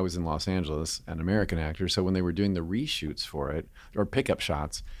 and I was in Los Angeles, an American actor. So when they were doing the reshoots for it, or pickup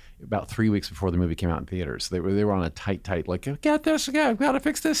shots, about 3 weeks before the movie came out in theaters, they were on a tight like, get this, we've got to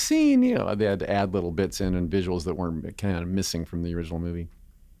fix this scene. They had to add little bits in and visuals that weren't kind of missing from the original movie.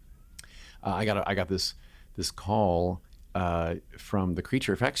 I got this call from the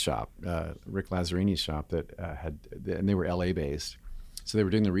Creature Effects shop, Rick Lazarini's shop, and they were LA based, so they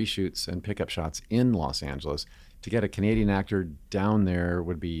were doing the reshoots and pickup shots in Los Angeles. To get a Canadian actor down there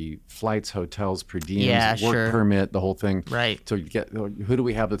would be flights, hotels, per diems, work permit, the whole thing. Right. So you get, who do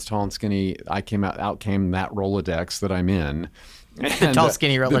we have that's tall and skinny? Out came that Rolodex that I'm in. The tall,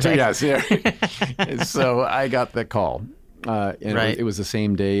 skinny Rolodex. Yes. So I got the call. And it was the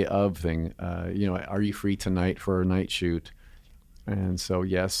same day of thing. Are you free tonight for a night shoot? And so,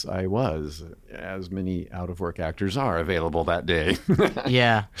 yes, I was, as many out-of-work actors are available that day.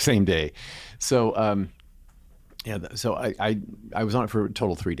 Yeah. Same day. So, Yeah, so I was on it for a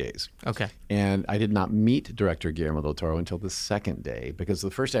total 3 days. Okay. And I did not meet director Guillermo del Toro until the second day, because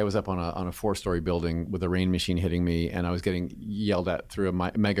the first day I was up on a 4-story building with a rain machine hitting me, and I was getting yelled at through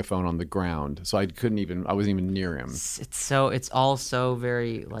a megaphone on the ground. So I wasn't even near him. It's all so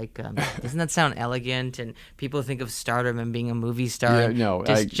very like, doesn't that sound elegant? And people think of stardom and being a movie star. Yeah, no,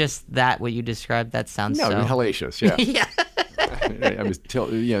 just that what you described. That sounds so hellacious. Yeah. yeah. I was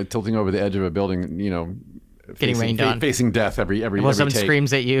tilting over the edge of a building, Getting rained on, facing death every someone take.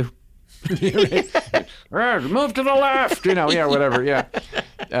 screams at you. Move to the left, whatever, yeah.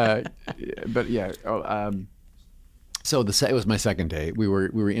 But yeah, so it was my second day. We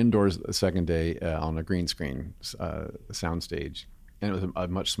were indoors the second day on a green screen soundstage, and it was a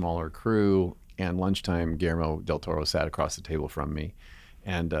much smaller crew. And lunchtime, Guillermo del Toro sat across the table from me,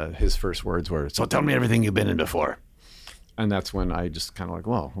 and his first words were, "So tell me everything you've been in before." And that's when I just kind of like,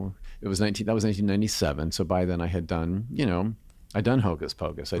 well, that was 1997. So by then I had done, I'd done Hocus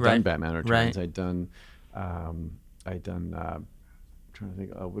Pocus, I'd done Batman Returns, I'd done, I'm trying to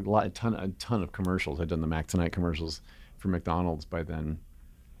think, a ton of commercials. I'd done the Mac Tonight commercials for McDonald's by then,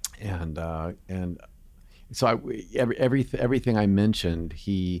 and so everything I mentioned,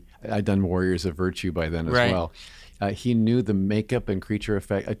 I'd done Warriors of Virtue by then as well. He knew the makeup and creature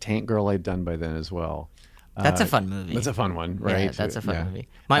effect. A Tank Girl I'd done by then as well. That's a fun movie. That's a fun one, right? Yeah, that's a fun movie.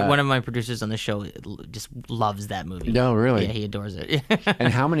 One of my producers on the show just loves that movie. No, really? Yeah, he adores it.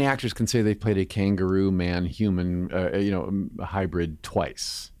 And how many actors can say they played a kangaroo man-human, a hybrid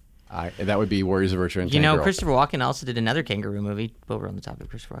twice? That would be Warriors of Virtue and Tank Girl. Christopher Walken also did another kangaroo movie. But we're on the topic of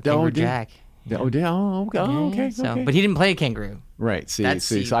Christopher Walken. Kangaroo Jack. Yeah. Okay. But he didn't play a kangaroo. Right. So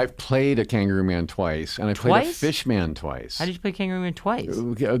I've played a kangaroo man twice, and I played a fish man twice. How did you play kangaroo man twice?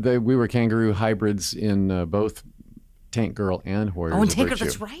 We were kangaroo hybrids in both Tank Girl and Warriors of Virtue. Tank Girl,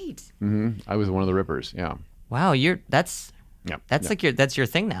 that's right. Mm-hmm. I was one of the Rippers. Yeah. Wow, that's your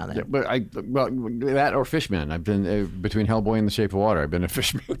thing now then. Yeah, but that or Fishman. I've been between Hellboy and The Shape of Water. I've been a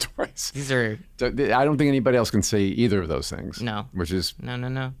Fishman twice. I don't think anybody else can say either of those things. No. Which is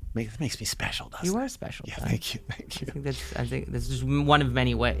no. Makes me special, doesn't it? You are special. Yeah, thank you. I think that's just one of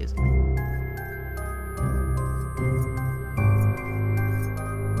many ways.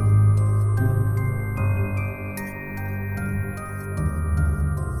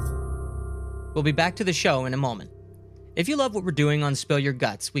 We'll be back to the show in a moment. If you love what we're doing on Spill Your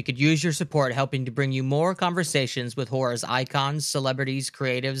Guts, we could use your support helping to bring you more conversations with horror's icons, celebrities,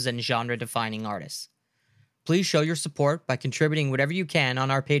 creatives, and genre-defining artists. Please show your support by contributing whatever you can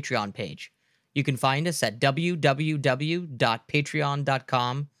on our Patreon page. You can find us at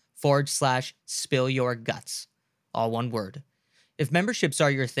www.patreon.com/spillyourguts. All one word. If memberships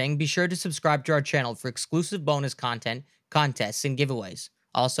are your thing, be sure to subscribe to our channel for exclusive bonus content, contests, and giveaways.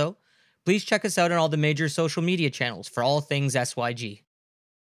 Also, please check us out on all the major social media channels for all things SYG.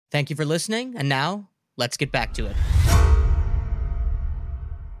 Thank you for listening, and now, let's get back to it.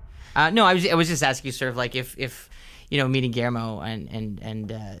 No, I was just asking you sort of like if meeting Guillermo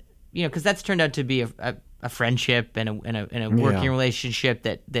and because that's turned out to be a friendship and a working relationship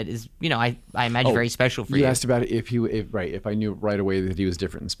that is, I imagine very special for you. You asked about it if I knew right away that he was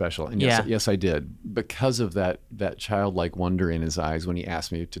different and special. And yes, I did. Because of that childlike wonder in his eyes when he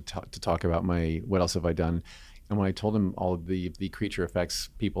asked me to talk about what else have I done. And when I told him all of the creature effects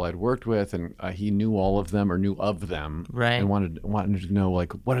people I'd worked with, and he knew all of them or knew of them, right? And wanted to know,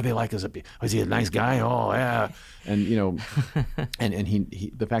 like, what are they like was he a nice guy? Oh yeah, and and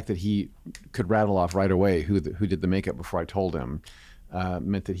he the fact that he could rattle off right away who did the makeup before I told him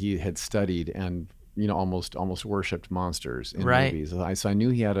meant that he had studied and almost worshipped monsters in movies. So I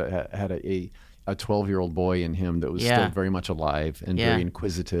knew he had a 12-year-old boy in him that was still very much alive and very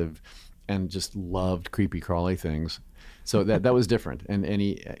inquisitive. And just loved creepy crawly things, so that was different. And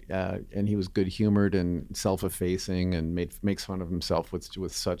he was good humored and self-effacing and makes fun of himself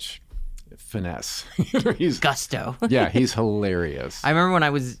with such finesse. He's gusto. Yeah, he's hilarious. I remember when I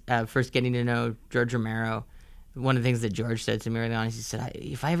was first getting to know George Romero. One of the things that George said to me early on is he said,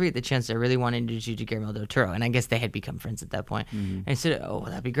 if I ever get the chance, I really want to introduce you to Guillermo del Toro. And I guess they had become friends at that point. Mm-hmm. And I said, oh, well,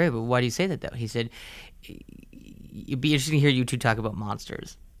 that'd be great. But why do you say that though? He said, it'd be interesting to hear you two talk about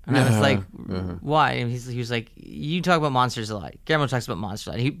monsters. And I was like, why? And he was like, you talk about monsters a lot. Guillermo talks about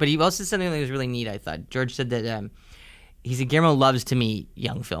monsters a lot. But he also said something that was really neat, I thought. George said that he said Guillermo loves to meet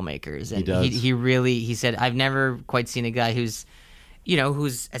young filmmakers. And he does. He said, I've never quite seen a guy who's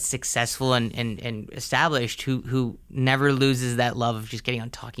as successful and established who never loses that love of just getting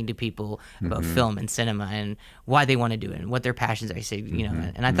on talking to people about film and cinema and why they want to do it and what their passions are. So,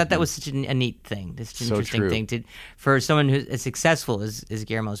 and I thought that was such a neat thing, this interesting thing for someone who's as successful as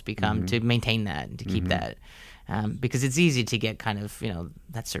Guillermo's become to maintain that and to keep that. because it's easy to get kind of,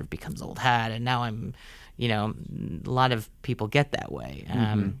 that sort of becomes old hat, and now I'm, a lot of people get that way.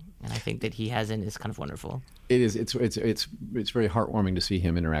 And I think that he hasn't is kind of wonderful. It is. It's very heartwarming to see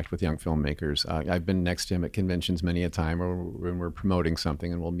him interact with young filmmakers. I've been next to him at conventions many a time, or when we're promoting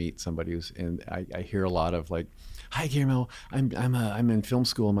something, and we'll meet somebody and I hear a lot of like, "Hi, Guillermo, I'm in film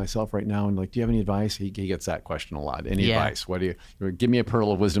school myself right now, and like, do you have any advice?" He gets that question a lot. Any advice? What do you give me a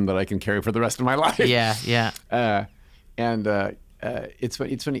pearl of wisdom that I can carry for the rest of my life? Yeah. It's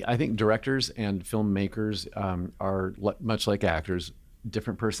funny. I think directors and filmmakers are much like actors.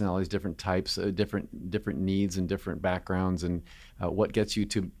 Different personalities, different types, different needs and different backgrounds, and what gets you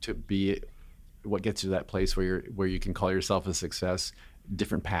to that place where you can call yourself a success.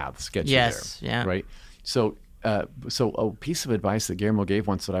 Different paths get you there. Yeah. Right. So a piece of advice that Guillermo gave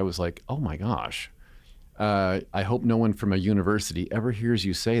once that I was like, oh my gosh, I hope no one from a university ever hears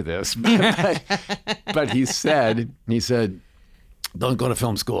you say this, but he said, don't go to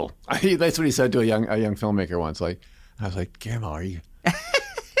film school. That's what he said to a young filmmaker once. Like, I was like, Guillermo, are you?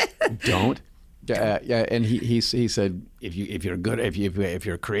 Don't. And he said, if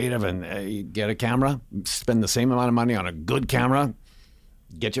you're creative and you get a camera, spend the same amount of money on a good camera,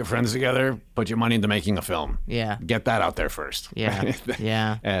 get your friends together, put your money into making a film. Yeah. Get that out there first. Yeah.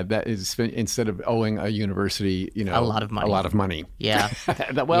 Yeah. That is, instead of owing a university, a lot of money. Yeah.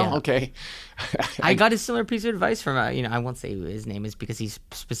 Okay. I got a similar piece of advice from, I won't say who his name is because he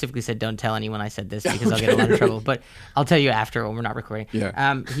specifically said, don't tell anyone I said this because I'll get in a lot of trouble, but I'll tell you after when we're not recording.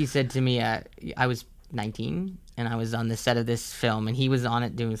 Yeah. He said to me, I was 19 and I was on the set of this film and he was on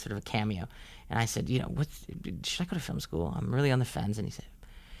it doing sort of a cameo. And I said, should I go to film school? I'm really on the fence. And he said,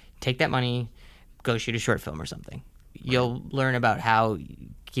 take that money, go shoot a short film or something. You'll learn about how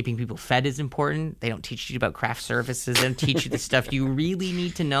keeping people fed is important. They don't teach you about craft services. They don't teach you the stuff you really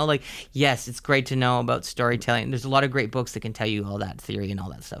need to know. Like, yes, it's great to know about storytelling. There's a lot of great books that can tell you all that theory and all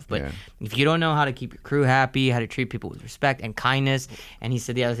that stuff. But if you don't know how to keep your crew happy, how to treat people with respect and kindness, and he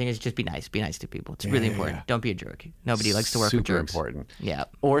said the other thing is just be nice. Be nice to people. It's really important. Don't be a jerk. Nobody likes to work with jerks. Super important. Yeah.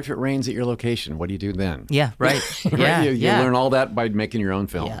 Or if it rains at your location, what do you do then? Yeah, right. Right? You learn all that by making your own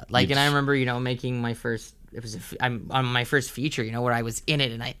film. Yeah, and I remember, making my first. I'm on my first feature, where I was in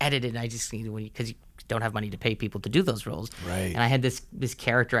it and I edited. And I just needed because you don't have money to pay people to do those roles. Right. And I had this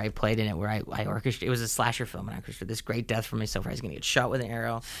character I played in it where I orchestrated. It was a slasher film, and I orchestrated this great death for myself. Where I was going to get shot with an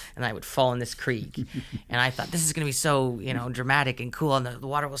arrow, and I would fall in this creek. And I thought this is going to be so dramatic and cool, and the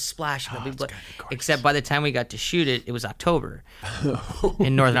water will splash. And there'll be blood. Except by the time we got to shoot it, it was October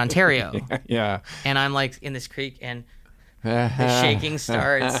in Northern Ontario. Yeah. And I'm like in this creek and. The shaking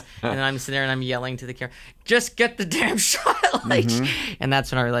starts, and then I'm sitting there and I'm yelling to the camera, "Just get the damn shot!" And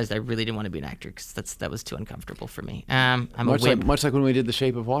that's when I realized I really didn't want to be an actor because that was too uncomfortable for me. Much like when we did The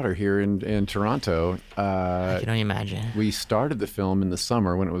Shape of Water here in Toronto. I can only imagine. We started the film in the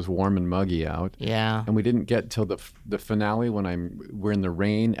summer when it was warm and muggy out. Yeah. And we didn't get till the finale when we're in the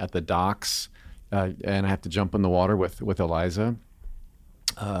rain at the docks, and I have to jump in the water with Eliza.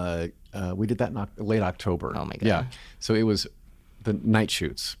 We did that in late October. Oh my god! Yeah, so it was the night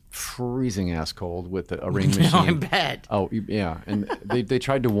shoots, freezing ass cold with a rain machine. No, I bet. Oh yeah, and they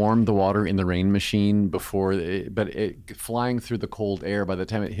tried to warm the water in the rain machine before, but flying through the cold air. By the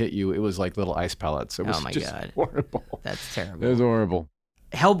time it hit you, it was like little ice pellets. It was god, horrible. That's terrible. It was horrible.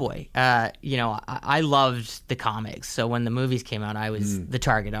 Hellboy, I loved the comics. So when the movies came out, I was the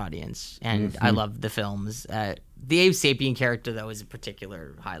target audience, and I loved the films. The Abe Sapien character, though, is a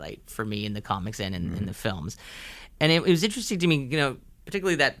particular highlight for me in the comics and in the films. And it was interesting to me,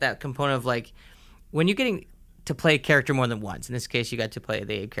 particularly that component of like when you're getting to play a character more than once. In this case, you got to play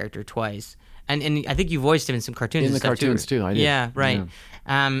the Abe character twice, and I think you voiced him in some cartoons. In the cartoons too, I did. Yeah, right.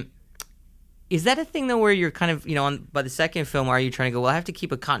 Yeah. Is that a thing, though, where you're kind of, by the second film, are you trying to go, well, I have to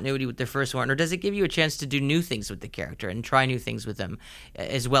keep a continuity with the first one? Or does it give you a chance to do new things with the character and try new things with him,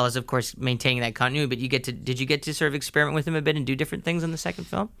 as well as, of course, maintaining that continuity? But did you get to sort of experiment with him a bit and do different things in the second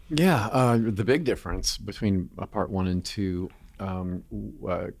film? Yeah. The big difference between part 1 and 2,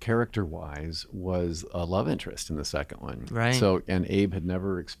 character-wise, was a love interest in the second one. Right. So, and Abe had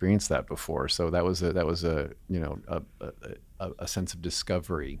never experienced that before. So that was a sense of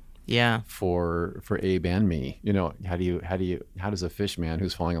discovery. Yeah. For Abe and me, how does a fish man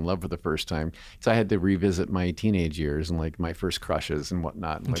who's falling in love for the first time? So I had to revisit my teenage years and like my first crushes and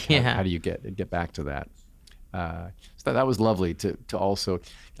whatnot. Like how do you get back to that? So that was lovely to also.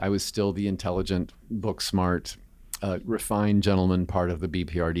 I was still the intelligent, book smart, refined gentleman part of the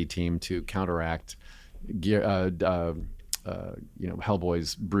BPRD team to counteract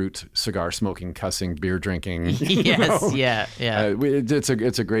Hellboy's brute cigar smoking, cussing, beer drinking. Yes, yeah.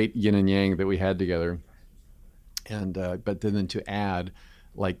 It's a great yin and yang that we had together. and but then to add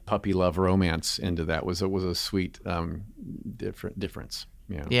like puppy love romance into that was a sweet difference.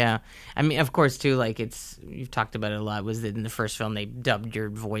 Yeah. Yeah. I mean, of course, too, like you've talked about it a lot, was that in the first film they dubbed your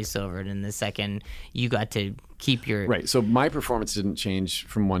voice over it. In the second, you got to keep your. Right. So my performance didn't change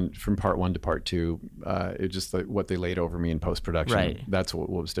from part one to part two. It just what they laid over me in post-production. Right. That's what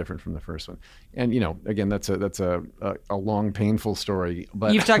was different from the first one. And, again, that's a long, painful story.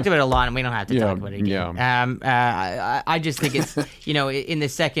 But you've talked about it a lot, and we don't have to talk about it again. Yeah. I just think it's, in the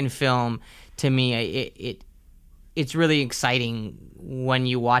second film, to me, it's really exciting when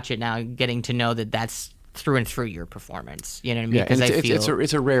you watch it now, getting to know that that's through and through your performance. You know what I mean? Yeah, and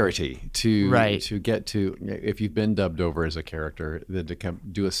it's a rarity to get to, if you've been dubbed over as a character, then to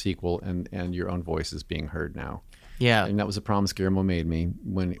do a sequel and your own voice is being heard now. Yeah. And that was a promise Guillermo made me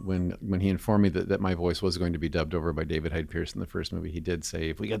when he informed me that my voice was going to be dubbed over by David Hyde Pierce in the first movie. He did say,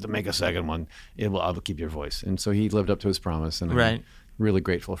 if we get to make a second one, I'll keep your voice. And so he lived up to his promise, and I'm really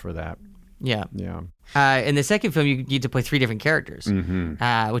grateful for that. Yeah. Yeah. In the second film, you get to play 3 different characters,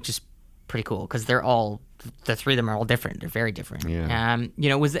 which is pretty cool because the 3 of them are all different. They're very different. Yeah.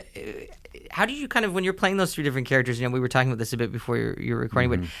 How do you kind of, when you're playing those 3 different characters, we were talking about this a bit before you were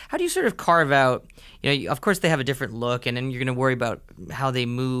recording, but how do you sort of carve out, of course they have a different look, and then you're going to worry about how they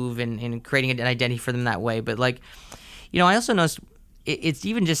move and creating an identity for them that way. But I also noticed it's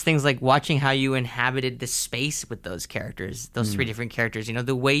even just things like watching how you inhabited the space with those characters, those 3 different characters.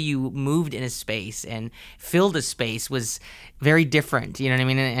 The way you moved in a space and filled a space was very different. You know what I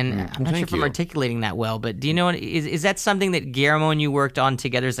mean? And I'm not sure if I'm articulating that well, but do you know what is that something that Guillermo and you worked on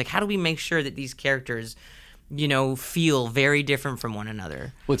together? Is like, how do we make sure that these characters, feel very different from one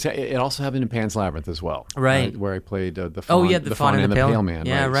another? Well, it also happened in Pan's Labyrinth as well, right? Where I played the faun, the faun and the pale man.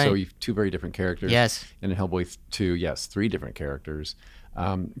 Yeah, right. So you've 2 very different characters. Yes. And in Hellboy 2, 3 different characters.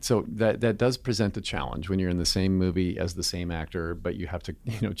 So that does present a challenge when you're in the same movie as the same actor, but you have to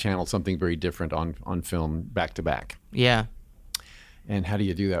channel something very different on film back to back. Yeah. And how do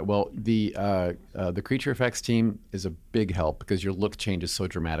you do that? Well, the creature effects team is a big help because your look changes so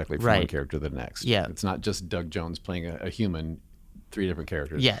dramatically from one character to the next. Yeah. It's not just Doug Jones playing a human, 3 different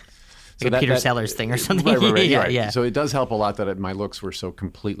characters. Yeah. So like a Peter Sellers thing or something. Right. Yeah. So it does help a lot that my looks were so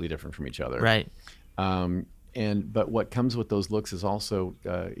completely different from each other. Right. But what comes with those looks is also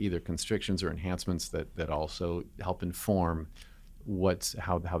either constrictions or enhancements that also help inform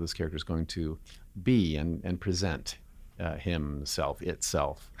how this character is going to be and present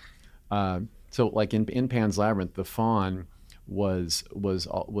itself. So like in Pan's Labyrinth, the faun was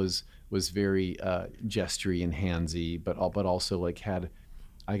very gestury and handsy, but also like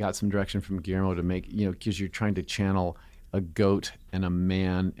I got some direction from Guillermo to make, because you're trying to channel a goat and a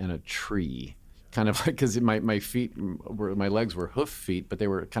man and a tree. Kind of like, because my legs were hoof feet, but they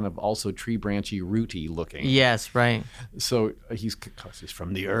were kind of also tree branchy, rooty looking. Yes, right. So he's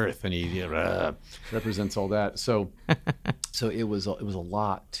from the earth, and he represents all that. So it was a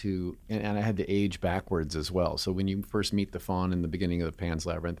lot to, and I had to age backwards as well. So when you first meet the faun in the beginning of the Pan's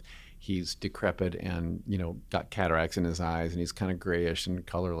Labyrinth, he's decrepit and got cataracts in his eyes, and he's kind of grayish and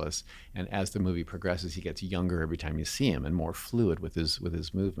colorless. And as the movie progresses, he gets younger every time you see him, and more fluid with his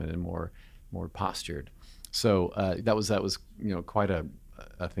movement, and more postured. So that was quite a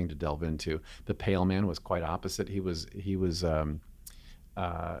thing to delve into. The Pale Man was quite opposite. He was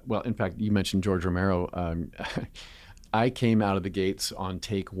well, in fact, you mentioned George Romero. I came out of the gates on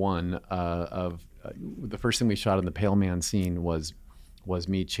take 1 of the first thing we shot in the Pale Man scene was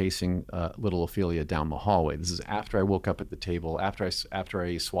me chasing little Ophelia down the hallway. This is after I woke up at the table, after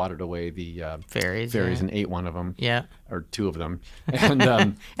I swatted away the fairies and ate one of them, or 2 of them,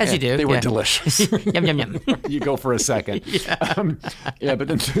 and as you do, they were delicious. Yum yum yum. You go for a second, but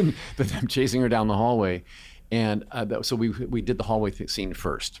then I'm chasing her down the hallway, and so we did the hallway scene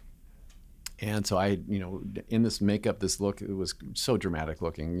first. And so I, in this makeup, this look, it was so dramatic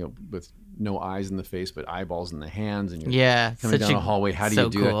looking, with no eyes in the face, but eyeballs in the hands, and you're coming down a hallway. How do you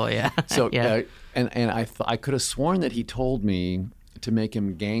do cool, that? Yeah. So, and I could have sworn that he told me to make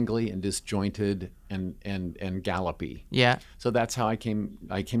him gangly and disjointed and gallopy. Yeah. So that's how I came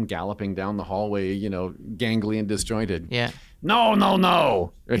galloping down the hallway, gangly and disjointed. Yeah.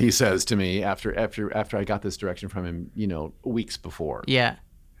 No, he says to me after I got this direction from him, weeks before. Yeah.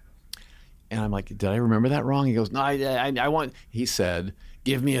 And I'm like, did I remember that wrong? He goes, no, I want, he said,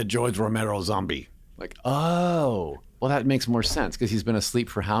 give me a George Romero zombie. Like, oh, well, that makes more sense because he's been asleep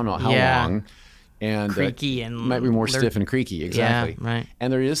for how long? And creaky and might be more stiff and creaky, exactly. Yeah, right.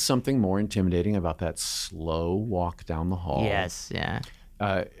 And there is something more intimidating about that slow walk down the hall. Yes, yeah.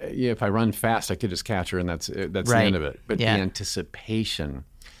 If I run fast, I could just catch her, and that's the end of it. But the anticipation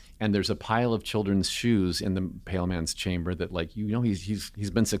and there's a pile of children's shoes in the Pale Man's chamber that, like,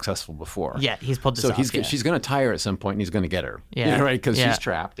 he's been successful before. Yeah, he's pulled this so off. She's going to tie her at some point, and he's going to get her. Yeah, right, because yeah. she's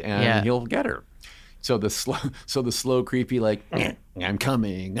trapped, and he'll get her. So the slow, creepy, like, I'm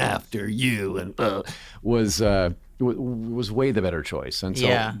coming after you, and was way the better choice. And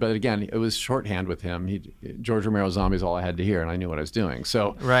so, but again, it was shorthand with him. George Romero's Zombie is all I had to hear, and I knew what I was doing.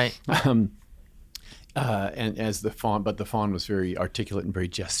 So right. And as the fawn, but the fawn was very articulate and very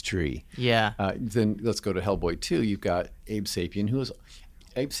gestury. Yeah. Then let's go to Hellboy 2. You've got Abe Sapien, who was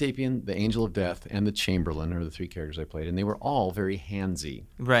Abe Sapien, the Angel of Death, and the Chamberlain are the three characters I played, and they were all very handsy.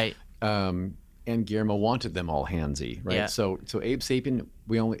 Right. And Guillermo wanted them all handsy, right? Yeah. So Abe Sapien,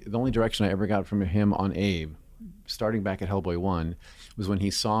 the only direction I ever got from him on Abe, starting back at Hellboy 1, was when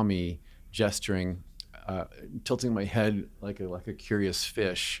he saw me gesturing, tilting my head like a curious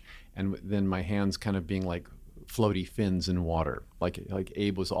fish, and then my hands kind of being like floaty fins in water, like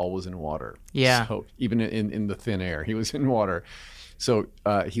Abe was always in water. Yeah. So even in the thin air, he was in water. So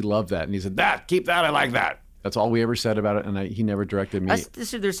he loved that, and he said, keep that, I like that. That's all we ever said about it, and he never directed me.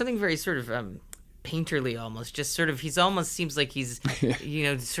 There's something very sort of painterly almost, just sort of, he's almost seems like he's,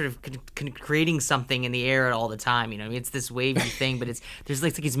 sort of creating something in the air all the time. It's this wavy thing, but there's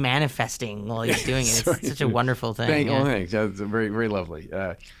like he's manifesting while he's doing it. It's such a wonderful thing. Thanks. That's very, very lovely.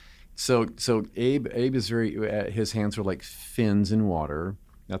 So Abe is very, his hands are like fins in water.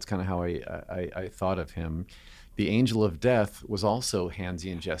 That's kind of how I thought of him. The Angel of Death was also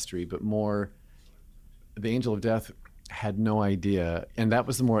handsy and gestury, but more, the Angel of Death had no idea, and that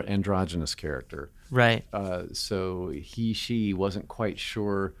was the more androgynous character. Right. So she wasn't quite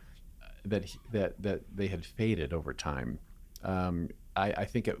sure that they had faded over time. I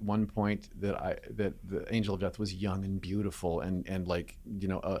think at one point that the Angel of Death was young and beautiful and like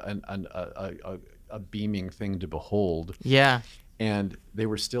a beaming thing to behold. Yeah. And they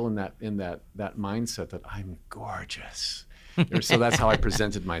were still in that mindset that I'm gorgeous. So that's how I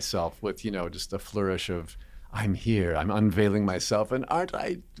presented myself, with just a flourish of, I'm here, I'm unveiling myself, and aren't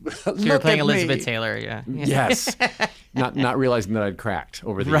I? So you're playing Elizabeth Taylor, yeah. Yes, not realizing that I'd cracked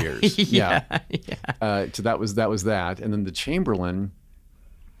over the years. Yeah. So that was that, and then the Chamberlain.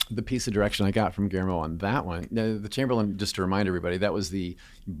 The piece of direction I got from Guillermo on that one. Now, the Chamberlain, just to remind everybody, that was the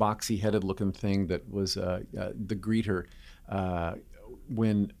boxy-headed looking thing that was the greeter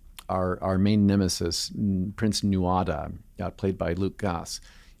when our main nemesis, Prince Nuada, played by Luke Goss,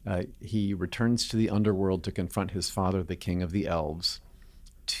 he returns to the underworld to confront his father, the king of the elves,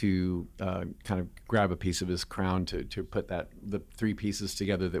 to kind of grab a piece of his crown to put the three pieces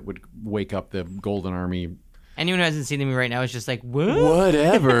together that would wake up the Golden Army. Anyone who hasn't seen the movie right now is just like, what?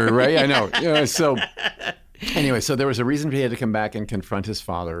 Whatever, right? I know. So anyway, so there was a reason he had to come back and confront his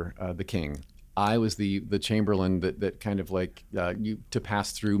father, the king. I was the Chamberlain that kind of like to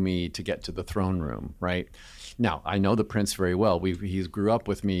pass through me to get to the throne room, right? Now, I know the prince very well. He grew up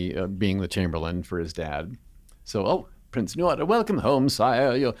with me being the Chamberlain for his dad. So, Prince Nuada, welcome home,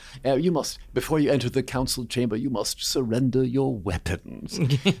 sire. You must, before you enter the council chamber, you must surrender your weapons.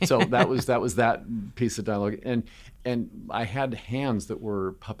 So that was that piece of dialogue, and I had hands that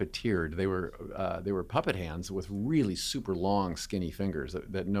were puppeteered. They were puppet hands with really super long, skinny fingers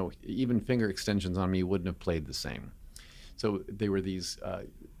that no, even finger extensions on me wouldn't have played the same. So they were these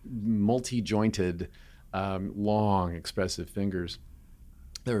multi-jointed, long, expressive fingers.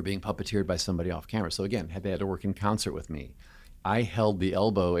 They were being puppeteered by somebody off camera. So again, they had to work in concert with me. I held the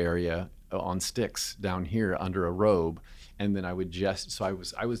elbow area on sticks down here under a robe, and then I would so I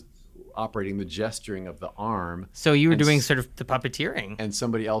was operating the gesturing of the arm. So you were doing sort of the puppeteering. And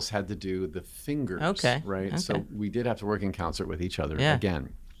somebody else had to do the fingers. Okay. Right? Okay. So we did have to work in concert with each other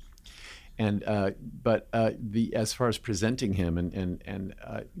again. And but as far as presenting him, and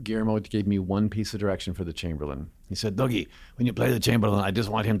Guillermo gave me one piece of direction for the Chamberlain. He said, Dougie, when you play the Chamberlain, I just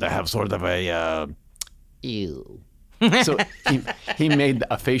want him to have sort of a ew. So he made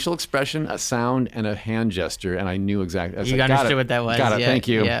a facial expression, a sound, and a hand gesture, and I knew exactly. You understood what that was. Got it. Yeah, Thank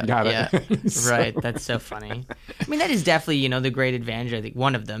you. Yeah, got it. Right. That's so funny. I mean, that is definitely the great advantage. I think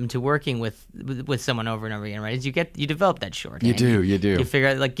one of them to working with someone over and over again. Right? Is you develop that shorthand. You do. You figure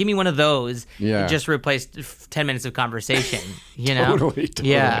out like, give me one of those. Yeah. Just replace 10 minutes of conversation. Totally.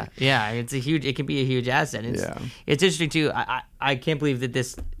 Yeah. It can be a huge asset. It's interesting too. I can't believe that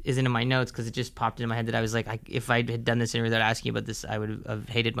this isn't in my notes because it just popped into my head that I was like, if I had done this interview without asking about this, I would have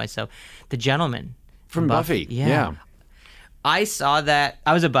hated myself. The Gentleman from Buffy. Yeah. I saw that.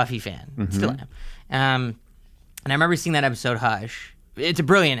 I was a Buffy fan. Mm-hmm. Still am. And I remember seeing that episode, Hush. It's a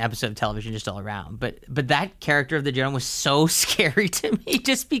brilliant episode of television just all around. But that character of the Gentleman was so scary to me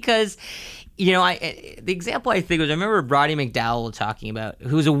just because The example I think was, I remember Roddy McDowall talking about,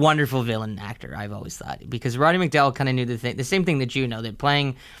 who's a wonderful villain actor, I've always thought, because Roddy McDowall kind of knew the same thing that you know, that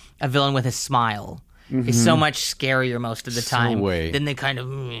playing a villain with a smile is so much scarier most of the time than the kind of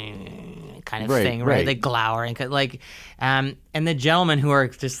thing, right? They glower and and the gentlemen who are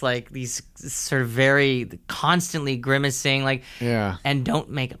just like these sort of very constantly grimacing, and don't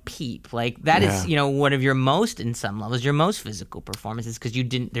make a peep. Like that is, one of your most, in some levels, your most physical performances, because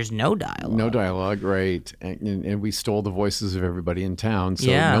there's no dialogue. No dialogue, right? And we stole the voices of everybody in town, so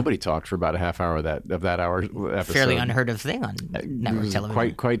nobody talked for about a half hour of that hour episode. Fairly unheard of thing on network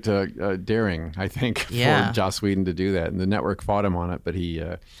television. Quite daring, I think, for Joss Whedon to do that, and the network fought him on it, but he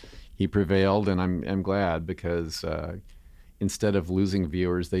prevailed, and I'm glad, because instead of losing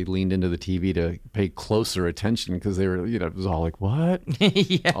viewers, they leaned into the TV to pay closer attention, because they were, it was all like, what?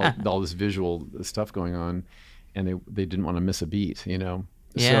 all this visual stuff going on, and they didn't want to miss a beat, Yeah.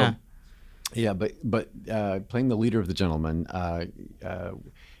 So, yeah, but playing the leader of the gentlemen,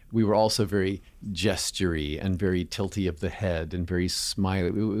 we were also very gestury and very tilty of the head and very smiley.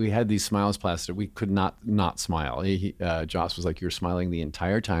 We had these smiles plastered. We could not smile. Joss was like, "You're smiling the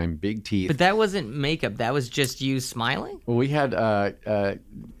entire time, big teeth." But that wasn't makeup. That was just you smiling? Well, we had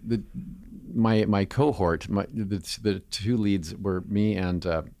my cohort. The two leads were me and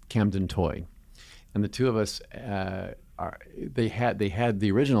Camden Toy, and the two of us. They had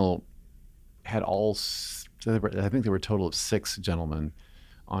the original. Had all. I think there were a total of 6 gentlemen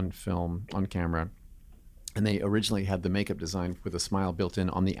on film, on camera, and they originally had the makeup design with a smile built in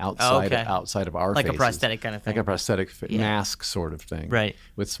on the outside of our faces. Like a prosthetic kind of thing. Like a prosthetic mask sort of thing. Right.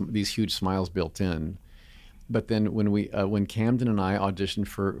 With these huge smiles built in. But then when Camden and I auditioned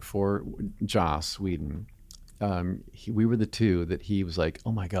for Joss Whedon, we were the two that he was like,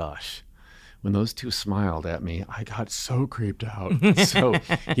 oh my gosh. When those two smiled at me, I got so creeped out. So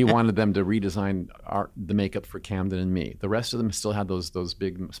he wanted them to redesign the makeup for Camden and me. The rest of them still had those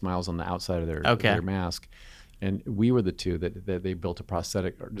big smiles on the outside of their mask. And we were the two that they built a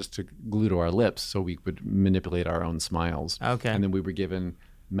prosthetic just to glue to our lips so we could manipulate our own smiles. Okay. And then we were given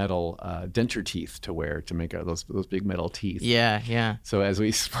metal denture teeth to wear to make those big metal teeth. Yeah. So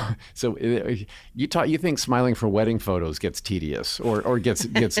you think smiling for wedding photos gets tedious or gets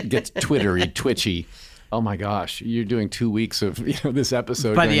twittery, twitchy. Oh my gosh, you're doing 2 weeks of this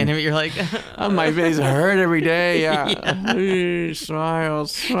episode. By the end of it, you're like, oh, my face hurt every day. Yeah. Smile.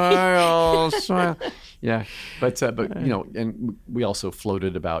 Yeah, but and we also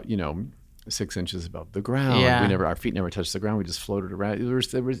floated about 6 inches above the ground. Yeah. Our feet never touched the ground. We just floated around.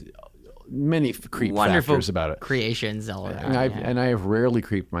 There was many creep wonderful factors about it. Creations all around. And I have rarely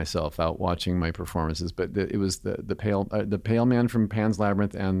creeped myself out watching my performances, but it was the pale man from Pan's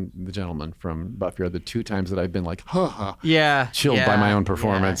Labyrinth and the gentleman from Buffy are the 2 times that I've been like, chilled by my own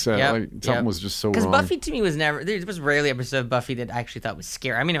performance. Something was just so wrong. Because Buffy to me there was rarely an episode of Buffy that I actually thought was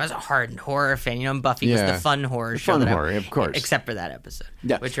scary. I mean, I was a hard horror fan, and Buffy was the fun horror show. Fun horror, of course. Except for that episode,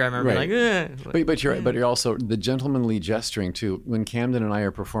 which I remember But you're also the gentlemanly gesturing too. When Camden and I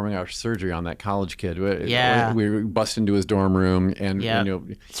are performing our surgery on that college kid, we bust into his dorm room and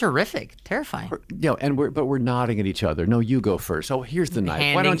it's horrific, terrifying. But we're nodding at each other. No, you go first. Oh, here's the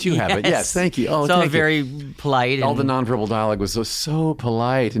knife. Why don't you have it? Yes, thank you. Oh, it's all very polite. All the nonverbal dialogue was so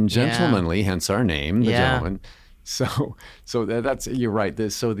polite and gentlemanly, hence our name, the gentleman. So that's you're right.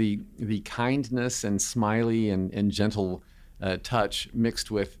 The kindness and smiley and gentle touch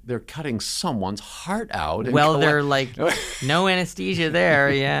mixed with they're cutting someone's heart out. They're like no anesthesia there.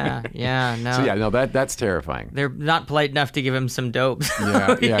 No. So that's terrifying. They're not polite enough to give him some dope.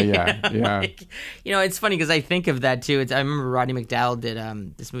 Yeah. It's funny because I think of that too. I remember Roddy McDowall did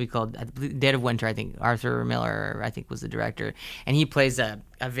this movie called Dead of Winter. I think Arthur Miller, was the director, and he plays a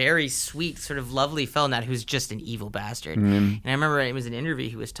very sweet, sort of lovely fellow in that who's just an evil bastard. And I remember it was an interview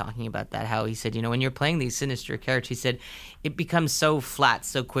he was talking about that, how he said, when you're playing these sinister characters, he said, it becomes so flat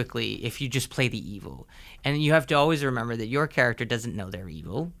so quickly if you just play the evil. And you have to always remember that your character doesn't know they're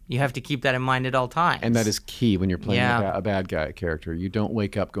evil. You have to keep that in mind at all times. And that is key when you're playing a bad guy character. You don't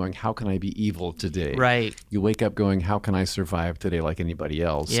wake up going, how can I be evil today? Right. You wake up going, how can I survive today like anybody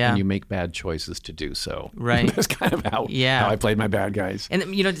else? Yeah. And you make bad choices to do so. Right. That's kind of how I played my bad guys.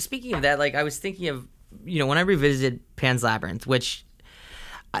 And, speaking of that, I was thinking of, when I revisited Pan's Labyrinth, which,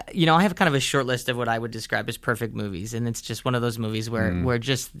 I have kind of a short list of what I would describe as perfect movies. And it's just one of those movies where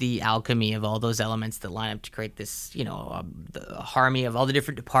just the alchemy of all those elements that line up to create this, the harmony of all the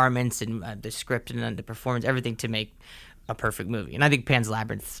different departments and the script and the performance, everything to make a perfect movie. And I think Pan's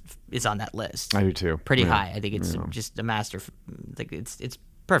Labyrinth is on that list. I do too. Pretty high. I think it's just a master. It's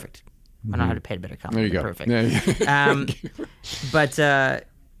perfect. I don't know how to pay a better compliment. There you go. Perfect. But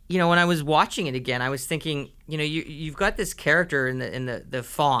when I was watching it again, I was thinking, you've got this character in the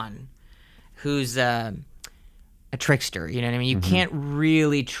fawn, who's a trickster. You know what I mean? You can't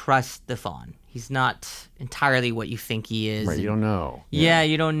really trust the fawn. He's not entirely what you think he is. Right, you don't know. Yeah,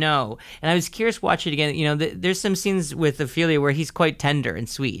 you don't know. And I was curious watching it again. There's some scenes with Ophelia where he's quite tender and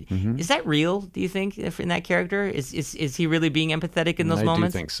sweet. Is that real, do you think, in that character? Is he really being empathetic in those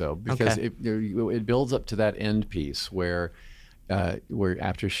moments? I do think so, because it builds up to that end piece where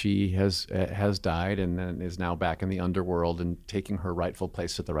after she has died and then is now back in the underworld and taking her rightful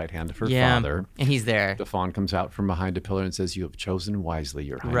place at the right hand of her father. And he's there. The fawn comes out from behind a pillar and says, "You have chosen wisely,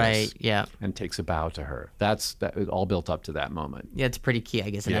 Your Highness." Right, yeah. And takes a bow to her. That it all built up to that moment. Yeah, it's pretty key, I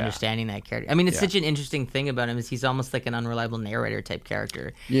guess, in understanding that character. I mean, it's such an interesting thing about him is he's almost like an unreliable narrator type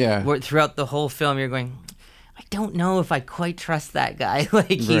character. Yeah. Where throughout the whole film you're going, I don't know if I quite trust that guy. Like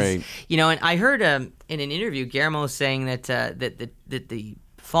he's, right. And I heard in an interview Guillermo saying that the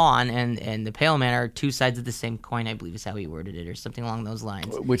fawn and the pale man are two sides of the same coin. I believe is how he worded it, or something along those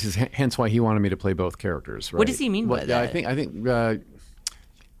lines. Which is hence why he wanted me to play both characters. Right? What does he mean by that? I think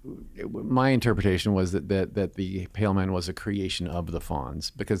my interpretation was that the pale man was a creation of the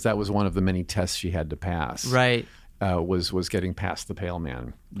fawns, because that was one of the many tests she had to pass. Right. Was getting past the pale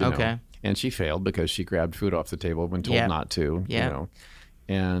man. You know? And she failed because she grabbed food off the table when told not to. Yeah.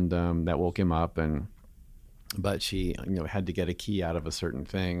 And that woke him up, but she had to get a key out of a certain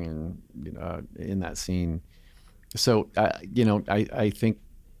thing, and in that scene. So I think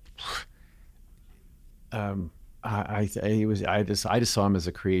I just saw him as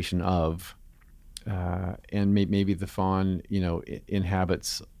a creation of, and maybe the fawn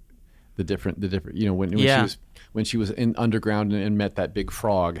inhabits the different when she was in underground and met that big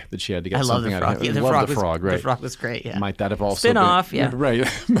frog that she had to get something out of. I love the frog. Right? The frog was great. Yeah. Might that have also spin-off? Yeah. Right.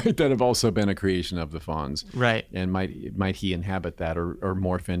 Might that have also been a creation of the fawns? Right. And might he inhabit that or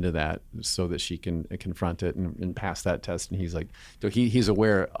morph into that so that she can confront it and pass that test? And he's like, so he's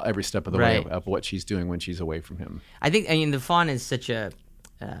aware every step of the way of what she's doing when she's away from him. I mean, the fawn is such a,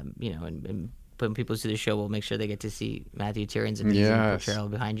 and when people see the show, we'll make sure they get to see Matthew Tyrion's amazing portrayal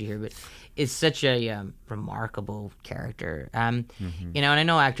behind you here. But it's such a remarkable character. And I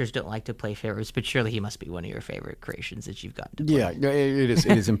know actors don't like to play favorites, but surely he must be one of your favorite creations that you've gotten to play. Yeah, it is.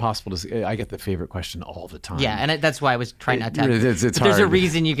 It is impossible to. I get the favorite question all the time. Yeah, and that's why I was trying not to. It's hard. There's a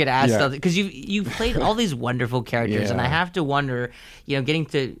reason you get asked because you played all these wonderful characters, and I have to wonder, getting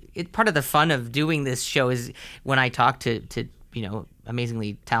to part of the fun of doing this show is when I talk to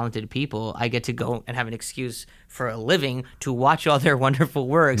amazingly talented people, I get to go and have an excuse for a living to watch all their wonderful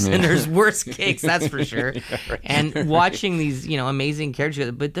works. And there's worse cakes, that's for sure. And watching these, amazing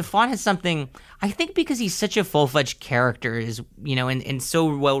characters. But the fawn has something, I think, because he's such a full-fledged character, is and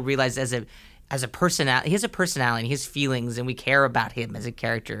so well realized as a personality. He has a personality, he has feelings, and we care about him as a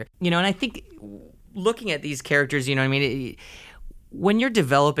character. And I think looking at these characters, when you're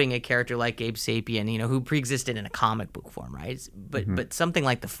developing a character like Abe Sapien, who pre-existed in a comic book form, right? But something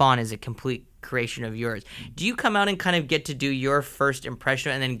like the fawn is a complete creation of yours. Do you come out and kind of get to do your first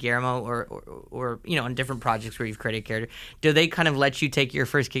impression, and then Guillermo or on different projects where you've created a character, do they kind of let you take your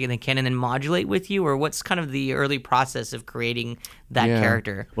first kick in the can and then modulate with you, or what's kind of the early process of creating that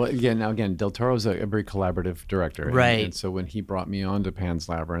character? Well, again, Del Toro's a very collaborative director, right? And so when he brought me on to Pan's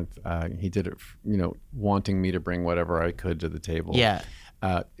Labyrinth, he did it, wanting me to bring whatever I could to the table. Yeah.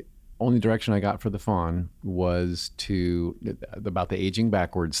 Only direction I got for the fawn was about the aging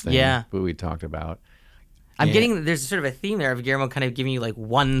backwards thing that we talked about. I'm getting there's sort of a theme there of Guillermo kind of giving you like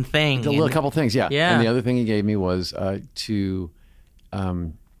one thing, a couple things, yeah. And the other thing he gave me was to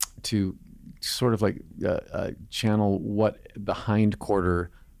sort of like channel what the hind quarter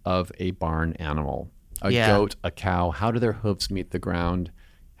of a barn animal, a goat, a cow. How do their hoofs meet the ground?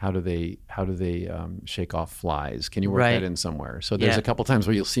 How do they shake off flies? Can you work that in somewhere? So there's a couple times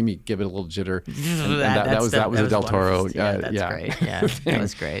where you'll see me give it a little jitter. That was a Del Toro. That's great. Yeah, that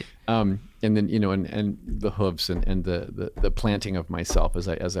was great. And then and the hooves and the planting of myself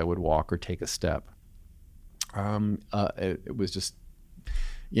as I would walk or take a step. It was just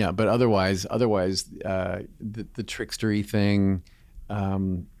but otherwise the trickstery thing.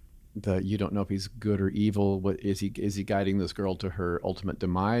 You don't know if he's good or evil. What is he guiding this girl to her ultimate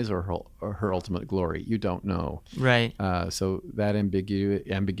demise or her ultimate glory? You don't know. Right. So that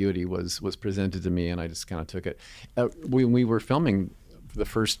ambiguity was presented to me, and I just kind of took it. When we were filming the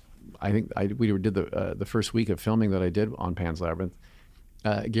first, we did the first week of filming that I did on Pan's Labyrinth.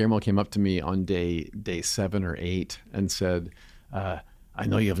 Guillermo came up to me on day 7 or 8 and said, I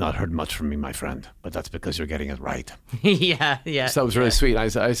know you have not heard much from me, my friend, but that's because you're getting it right. Yeah. So that was really sweet. I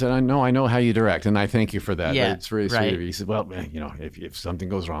said, I know how you direct, and I thank you for that. Yeah, It's really right. sweet of you. He said, well, if something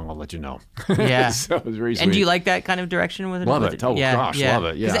goes wrong, I'll let you know. Yeah. So it was very sweet. And do you like that kind of direction with it? Love it. Oh, gosh, love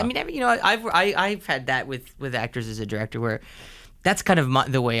it. Yeah. 'Cause, I mean, I've had that with actors as a director where that's kind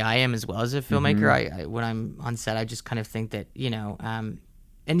of the way I am as well as a filmmaker. I when I'm on set, I just kind of think that,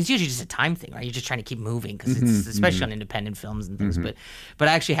 and it's usually just a time thing, right? You're just trying to keep moving because it's especially on independent films and things. But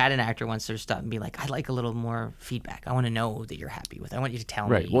I actually had an actor once sort of stop and be like, "I like a little more feedback. I want to know that you're happy with it. I want you to tell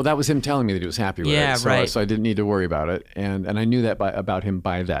me." Right. Well, that was him telling me that he was happy with Yeah, it. So, right. So I didn't need to worry about it, and I knew that about him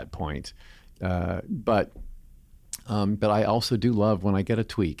by that point. But I also do love when I get a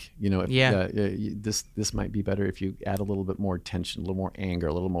tweak. This might be better if you add a little bit more tension, a little more anger,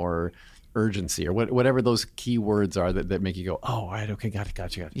 a little more urgency, or whatever those key words are that make you go, oh, all right, okay,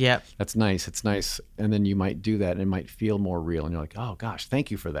 gotcha. Yeah. That's nice. It's nice. And then you might do that and it might feel more real. And you're like, oh gosh, thank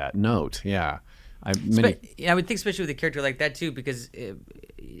you for that note. Yeah. I would think especially with a character like that too, because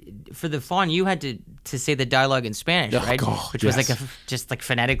for the fawn, you had to say the dialogue in Spanish, right? Which was just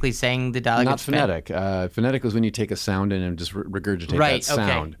phonetically saying the dialogue. Not phonetic. Phonetic was when you take a sound in and just regurgitate that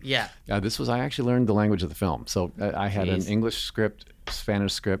sound. Okay. Yeah. I actually learned the language of the film. So I had an English script,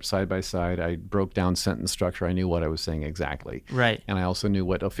 Spanish script side by side. I broke down sentence structure. I knew what I was saying exactly. Right. And I also knew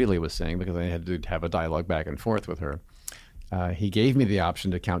what Ophelia was saying because I had to have a dialogue back and forth with her. He gave me the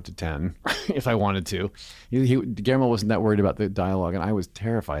option to count to 10 if I wanted to. Guillermo wasn't that worried about the dialogue, and I was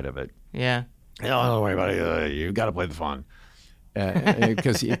terrified of it. Yeah. Oh, don't worry about it. You got to play the fawn.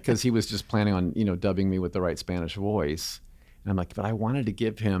 Because he was just planning on dubbing me with the right Spanish voice. And I'm like, but I wanted to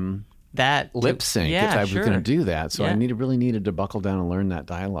give him that lip sync if I was going to do that. So I really needed to buckle down and learn that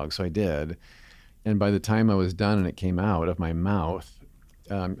dialogue. So I did. And by the time I was done and it came out of my mouth,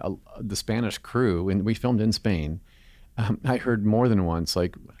 the Spanish crew, and we filmed in Spain, I heard more than once,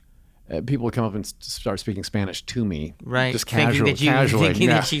 people would come up and start speaking Spanish to me. Right. Just casually. Thinking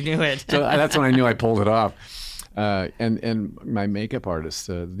that you knew it. So that's when I knew I pulled it off. And my makeup artist,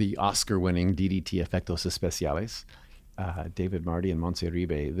 the Oscar-winning DDT Efectos Especiales, David Marty and Montse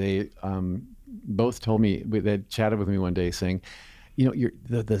Ribe, they both told me, they chatted with me one day saying,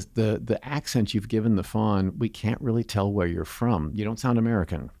 the accent you've given the fawn, we can't really tell where you're from. You don't sound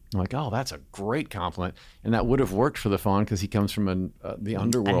American. I'm like, oh, that's a great compliment. And that would have worked for the fawn because he comes from the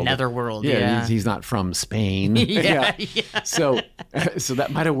underworld. Another world, He's not from Spain. Yeah. So that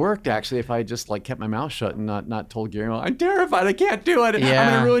might have worked, actually, if I just kept my mouth shut and not told Guillermo, I'm terrified, I can't do it. Yeah.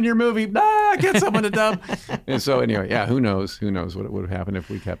 I'm going to ruin your movie. Get someone to dub. And so anyway, who knows what would have happened if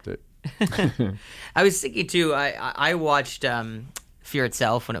we kept it. I was thinking, too, I watched Fear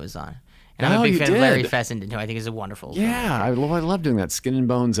Itself when it was on. And I'm a big fan did. of Larry Fessenden, who I think is a wonderful. Yeah, I love doing that Skin and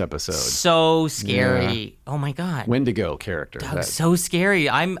Bones episode. So scary. Yeah. Oh my God. Wendigo character. So scary.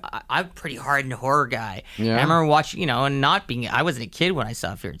 I'm pretty hardened horror guy. Yeah. I remember watching, and I wasn't a kid when I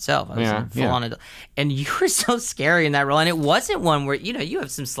saw Fear Itself. I was a full-on adult. And you were so scary in that role. And it wasn't one where, you have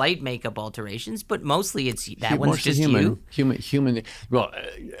some slight makeup alterations, but mostly one's just human. Human. Well,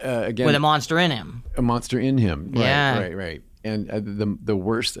 again. With a monster in him. A monster in him. Right, yeah. Right. And the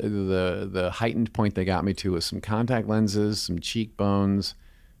worst, the heightened point they got me to was some contact lenses, some cheekbones,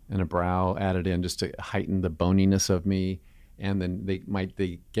 and a brow added in just to heighten the boniness of me. And then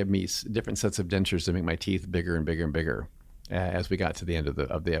they give me different sets of dentures to make my teeth bigger and bigger and bigger as we got to the end of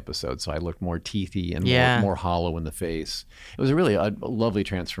the episode. So I looked more teethy and more hollow in the face. It was a really a lovely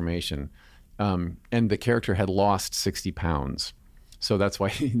transformation. And the character had lost 60 pounds. So that's why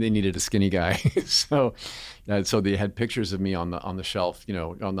they needed a skinny guy. So they had pictures of me on the shelf,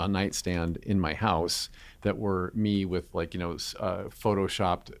 on the nightstand in my house that were me with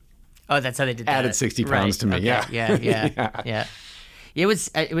photoshopped. Oh, that's how they did that. Added 60 pounds to me. Okay. Yeah. It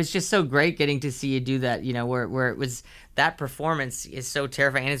was just so great getting to see you do that. Where it was, that performance is so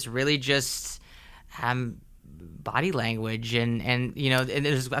terrifying, and it's really just body language and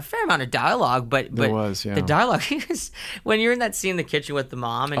there's a fair amount of dialogue, but the dialogue is when you're in that scene in the kitchen with the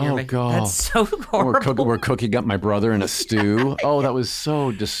mom and you're making, that's so horrible. We're cooking up my brother in a stew. Oh, that was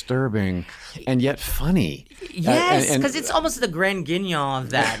so disturbing and yet funny. Yes, because it's almost the Grand Guignol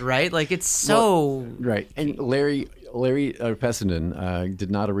of that, right? It's so right. And Larry Fessenden did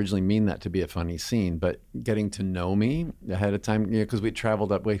not originally mean that to be a funny scene, but getting to know me ahead of time, because we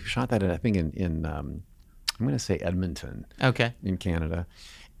traveled up. We shot that I think in I'm going to say Edmonton, in Canada,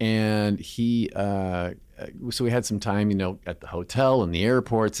 and so we had some time, at the hotel and the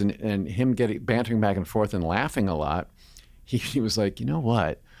airports, and him bantering back and forth and laughing a lot. He was like, you know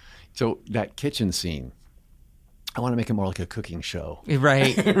what? So that kitchen scene, I want to make it more like a cooking show.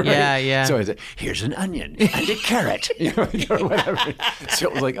 Right. Yeah, yeah. So here's an onion and a carrot, or whatever. So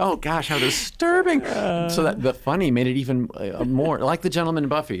it was like, oh gosh, how disturbing. So that the funny made it even more like the gentleman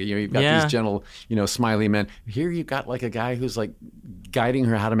Buffy. You've got these gentle, smiley men. Here you've got like a guy who's like guiding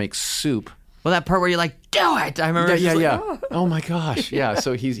her how to make soup. Well, that part where you're like, do it. I remember. Yeah. Oh my gosh. Yeah.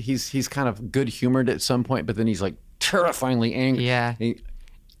 So he's kind of good humored at some point, but then he's like terrifyingly angry. Yeah.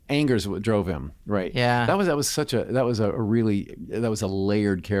 Anger's what drove him, right? Yeah. That was a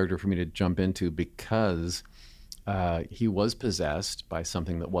layered character for me to jump into because he was possessed by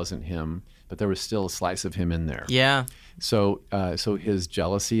something that wasn't him, but there was still a slice of him in there. Yeah. So his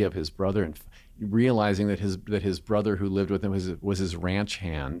jealousy of his brother and realizing that his brother who lived with him was his ranch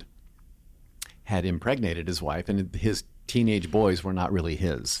hand had impregnated his wife, and his teenage boys were not really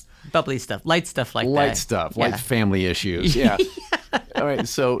his. Bubbly stuff, light stuff like that. Light stuff, like family issues. Yeah. All right.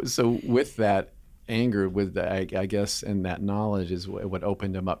 So with that anger, with I guess, and that knowledge is what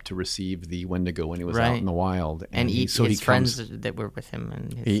opened him up to receive the Wendigo when he was out in the wild, and eat his friends that were with him.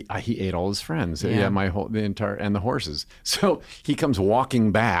 And he ate all his friends. Yeah, and the horses. So he comes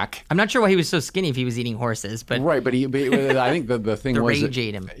walking back. I'm not sure why he was so skinny if he was eating horses, but right. But I think the thing the was rage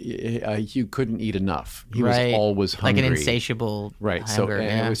ate him. You couldn't eat enough. He was always hungry, like an insatiable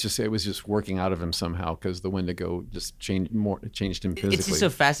hunger. So it was just working out of him somehow because the Wendigo just changed him physically. It's just so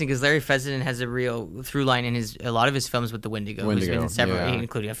fascinating because Larry Fessenden has a real through line in a lot of his films with the Wendigo. Been several,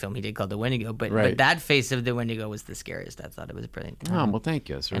 including a film he did called The Wendigo. But that face of the Wendigo was the scariest. I thought it was brilliant. Oh, well, thank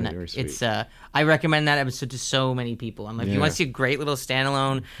you. It's very sweet. It's I recommend that episode to so many people. I'm like, if you want to see a great little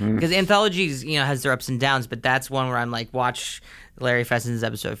standalone, because anthologies, has their ups and downs, but that's one where I'm like, watch Larry Fessenden's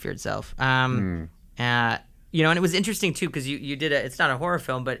episode for yourself. And it was interesting too because you did it's not a horror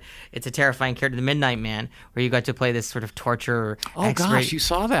film, but it's a terrifying character, the Midnight Man, where you got to play this sort of torture. Oh gosh, you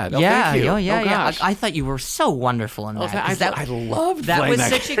saw that? Yeah, thank you. Yeah. I thought you were so wonderful in that. I loved that. Was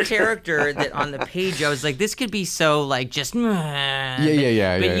that such a character that on the page I was like, this could be so like just.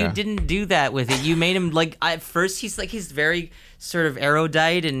 Yeah. But you didn't do that with it. You made him like at first he's very sort of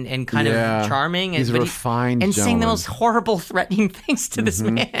erudite and kind of charming. He's a refined and gentleman. saying the most horrible, threatening things to this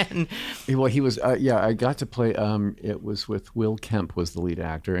man. Well, he was. I got to play. It was with Will Kemp was the lead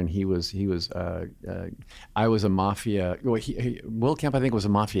actor, and he was. I was a mafia. Well, Will Kemp, I think, was a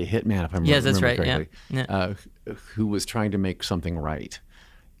mafia hitman, if I remember. Yes, that's right. Correctly, yeah. Who was trying to make something right,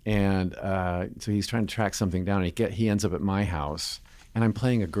 and so he's trying to track something down. And he ends up at my house, and I'm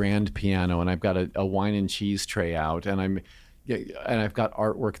playing a grand piano, and I've got a wine and cheese tray out, and I've got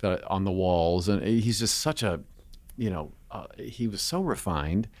artwork on the walls, and he's just such a, he was so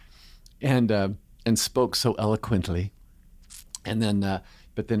refined, and spoke so eloquently, and then,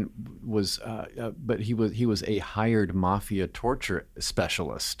 but he was a hired mafia torture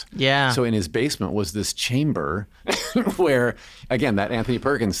specialist. Yeah. So in his basement was this chamber, where again that Anthony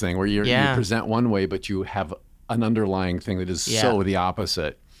Perkins thing, where you present one way, but you have an underlying thing that is so the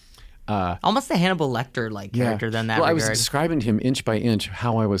opposite. Almost a Hannibal Lecter-like character than that. Well, regard. I was describing to him inch by inch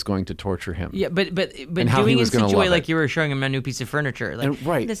how I was going to torture him. Yeah, but and how doing he was it in such a way love like it. you were showing him a new piece of furniture.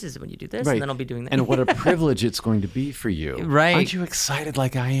 Like, this is when you do this, and then I'll be doing that. And what a privilege it's going to be for you. Right. Aren't you excited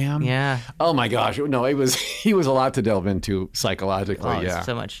like I am? Yeah. Oh my gosh. No, he was a lot to delve into psychologically. Oh,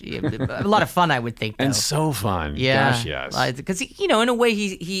 so much. A lot of fun, I would think, though. And so fun. Yeah. Gosh, yes. Because, in a way,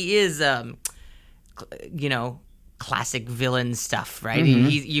 he is, classic villain stuff, right? Mm-hmm.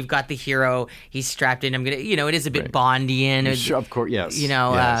 You've got the hero. He's strapped in. it is a bit Bondian. Sure, of course, yes. Yes.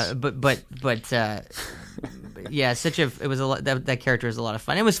 Yeah, it was a lot. That character is a lot of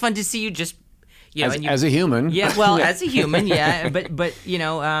fun. It was fun to see you just, as a human. Yeah, well, as a human, yeah, but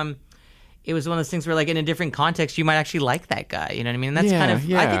it was one of those things where, like, in a different context, you might actually like that guy. You know what I mean? And that's I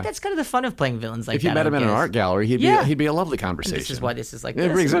think that's kind of the fun of playing villains like that. If you met him in an art gallery, he'd be a lovely conversation. And this is why this is like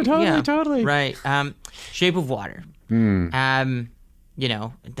it this. Totally. Right. Shape of Water.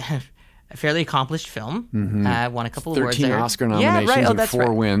 A fairly accomplished film. Won a couple awards 13 there. Oscar nominations and that's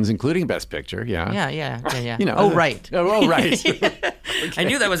 4 wins, incling Best Picture. Yeah. Yeah. Oh, right. Oh, right. I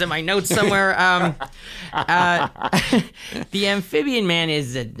knew that was in my notes somewhere. The Amphibian Man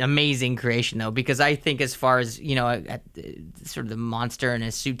is an amazing creation, though, because I think as far as, sort of the monster and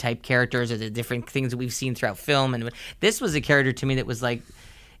a suit type characters or the different things that we've seen throughout film, and this was a character to me that was like,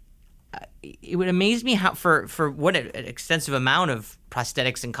 it would amaze me how for what an extensive amount of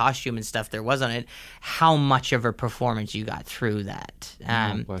prosthetics and costume and stuff there was on it, how much of a performance you got through that.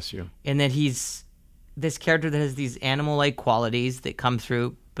 Bless you. And that he's this character that has these animal-like qualities that come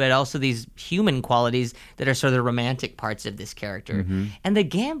through, but also these human qualities that are sort of the romantic parts of this character. And the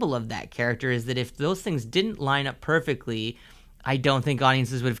gamble of that character is that if those things didn't line up perfectly, I don't think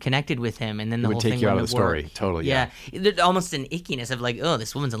audiences would have connected with him, and then the It would whole take thing you out wouldn't of the have worked. story. Totally, There's almost an ickiness of like, oh,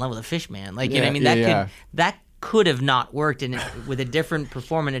 this woman's in love with a fish man. Like, you know Yeah, what I mean? yeah. That could have not worked with a different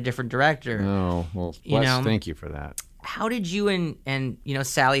performer and a different director. Oh, well, You Wes, know? thank you for that. How did you and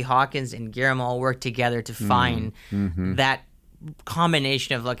Sally Hawkins and Guillermo all work together to find that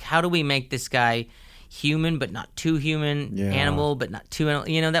combination of like, how do we make this guy human but not too human, Yeah. animal but not too animal?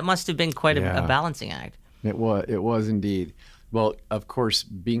 You know, that must have been quite a Yeah. balancing act. It was indeed. Well, of course,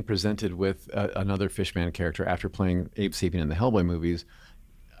 being presented with another Fishman character after playing Abe Sapien in the Hellboy movies,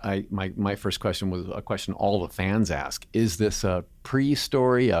 my first question was a question all the fans ask: is this a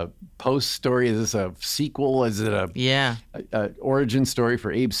pre-story, a post-story? Is this a sequel? Is it a origin story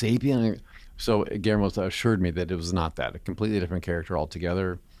for Abe Sapien? So Guillermo assured me that it was not that, a completely different character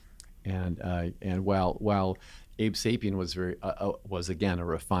altogether. And while Abe Sapien was again a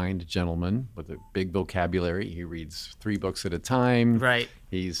refined gentleman with a big vocabulary. He reads 3 books at a time. Right.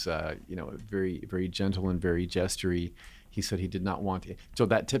 He's very, very gentle and very gestury. He said he did not want to. So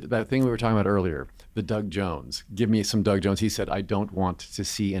that thing we were talking about earlier, the Doug Jones. Give me some Doug Jones. He said, I don't want to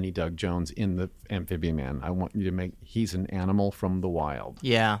see any Doug Jones in the Amphibian Man. I want you to make. He's an animal from the wild.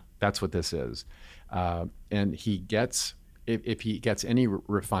 Yeah. That's what this is. And he gets. If he gets any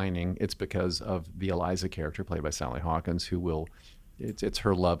refining, it's because of the Eliza character played by Sally Hawkins, who will, it's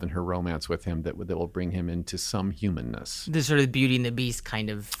her love and her romance with him that will bring him into some humanness. The sort of Beauty and the Beast kind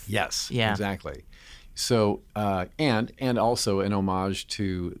of. Yes, Yeah. exactly. So and also an homage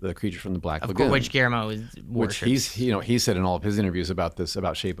to the creature from the Black Lagoon, Which Guillermo is which he said in all of his interviews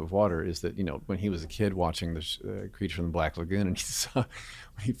about Shape of Water, is that when he was a kid watching the creature from the Black Lagoon, and when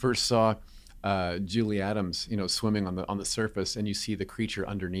he first saw Julie Adams, swimming on the surface, and you see the creature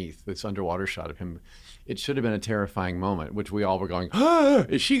underneath, this underwater shot of him. It should have been a terrifying moment, which we all were going, "Ah,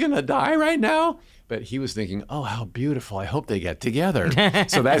 is she gonna die right now?" But he was thinking, "Oh, how beautiful! I hope they get together."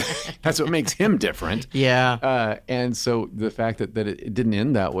 So that's what makes him different. Yeah. And so the fact that it didn't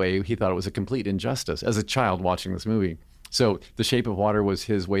end that way, he thought it was a complete injustice as a child watching this movie. So The Shape of Water was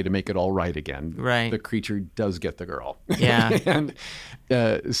his way to make it all right again. Right. The creature does get the girl. Yeah.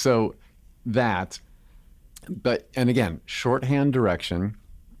 And so that, and again, shorthand direction.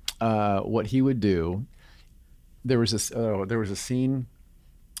 What he would do, there was a scene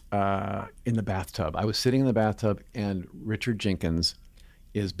in the bathtub. I was sitting in the bathtub, and Richard Jenkins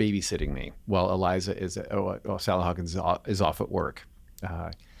is babysitting me while Sally Hawkins is off at work,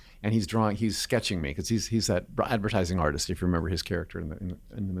 and he's sketching me because he's that advertising artist, if you remember his character in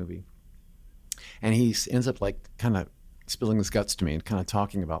the movie, and he ends up like kind of spilling his guts to me and kind of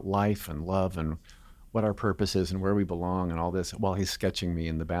talking about life and love and what our purpose is and where we belong and all this while he's sketching me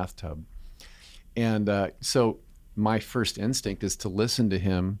in the bathtub. And so my first instinct is to listen to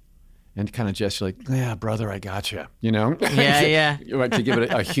him and kind of gesture like, "Yeah, brother, I got you," Yeah. Right, to give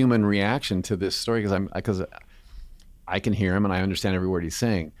it a human reaction to this story, because I can hear him and I understand every word he's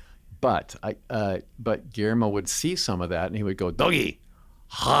saying. But but Guillermo would see some of that and he would go, "Doggy,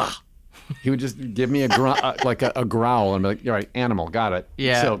 ha." He would just give me like a growl and be like, "All right, animal, got it."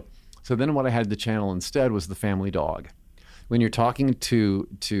 Yeah. So then what I had to channel instead was the family dog. When you're talking to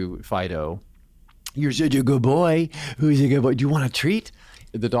Fido, "You're such a good boy. Who's a good boy? Do you want a treat?"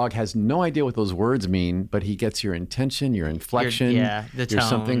 The dog has no idea what those words mean, but he gets your intention, your inflection, the tone,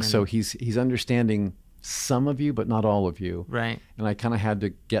 something. So he's understanding some of you, but not all of you. Right. And I kind of had to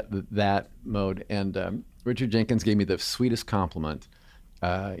get that mode. And Richard Jenkins gave me the sweetest compliment.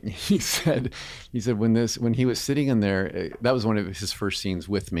 He said when he was sitting in there, that was one of his first scenes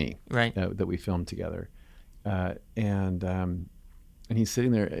with me, Right. That we filmed together, and he's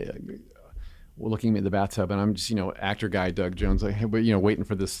sitting there, looking at me in the bathtub, and I'm just actor guy Doug Jones, like, waiting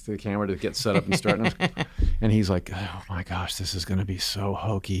for the camera to get set up and start, and he's like, "Oh my gosh, this is going to be so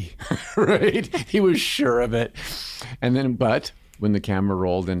hokey," right? He was sure of it, and then but when the camera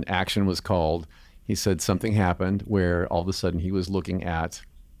rolled and action was called, he said something happened where all of a sudden he was looking at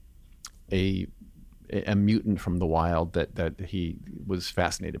a mutant from the wild that he was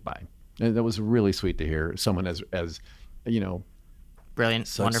fascinated by. And that was really sweet to hear someone as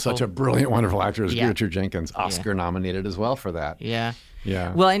Brilliant. Wonderful. such a brilliant, wonderful actor as Yeah. Richard Jenkins, Oscar nominated as well for that. Yeah.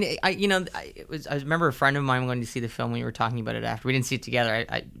 Yeah. Well, and I remember a friend of mine going to see the film when we were talking about it after. We didn't see it together.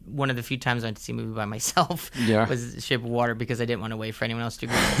 One of the few times I went to see a movie by myself was Shape of Water because I didn't want to wait for anyone else to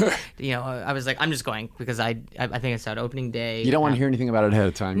go. I was like, I'm just going because I think it's out opening day. You don't want to hear anything about it ahead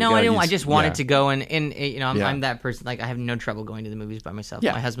of time. No, I didn't. I just wanted to go, and I'm that person. Like, I have no trouble going to the movies by myself.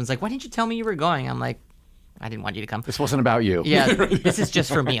 Yeah. My husband's like, "Why didn't you tell me you were going?" I'm like, "I didn't want you to come. This wasn't about you. Yeah, this is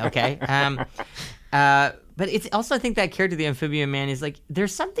just for me, okay?" But But it's also, I think that character, the Amphibian Man, is like,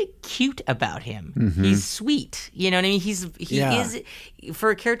 there's something cute about him. Mm-hmm. He's sweet. You know what I mean? He Yeah. is,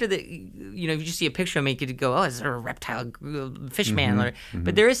 for a character that, you know, if you just see a picture of him, you could go, oh, is there a reptile fish man? Mm-hmm.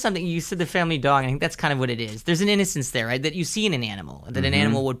 But there is something, you said the family dog, and I think that's kind of what it is. There's an innocence there, right, that you see in an animal, that an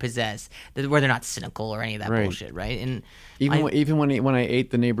animal would possess, where they're not cynical or any of that Right. bullshit, right? And Even when I ate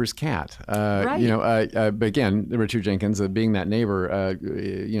the neighbor's cat, Right. you know, but again, Richard Jenkins, being that neighbor,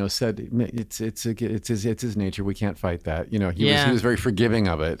 you know, said it's his nature. We can't fight that. You know, he was very forgiving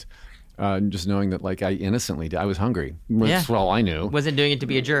of it, just knowing that like I innocently did. I was hungry. That's all I knew. wasn't doing it to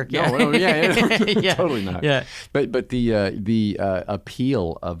be a jerk. Yeah, No, yeah. Yeah. Totally not. Yeah. But the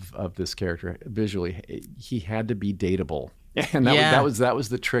appeal of this character visually, he had to be dateable. And that was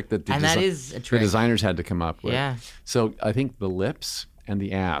the trick that that is a the trick. designers had to come up with. Yeah. So I think the lips and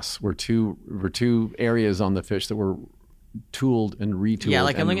the ass were two areas on the fish that were tooled and retooled. Yeah,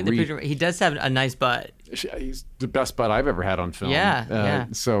 like I'm looking at the picture. He does have a nice butt. He's the best butt I've ever had on film. Yeah.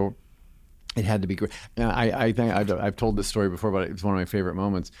 So it had to be great. I think I've told this story before, but it's one of my favorite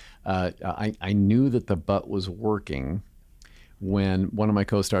moments. I knew that the butt was working when one of my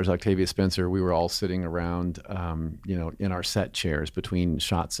co-stars, Octavia Spencer, we were all sitting around, you know, in our set chairs between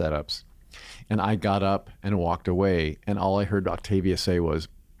shot setups, and I got up and walked away, and all I heard Octavia say was,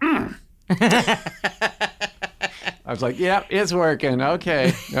 "Mm." I was like, "Yeah, it's working.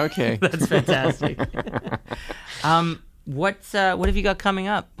 Okay." That's fantastic. What have you got coming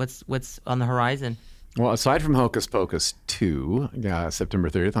up? What's on the horizon? Well, aside from Hocus Pocus 2,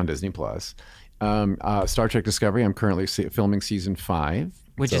 September 30th on Disney Plus, Star Trek Discovery, I'm currently filming season 5.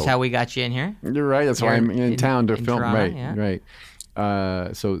 Which is how we got you in here. You're right. That's why I'm in town to film. Toronto, Right.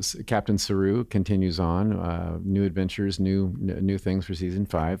 So Captain Saru continues on. New adventures, new things for season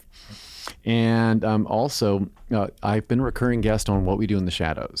 5. And also, I've been a recurring guest on What We Do in the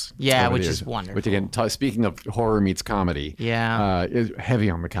Shadows. Yeah, which is wonderful. Which again, speaking of horror meets comedy, is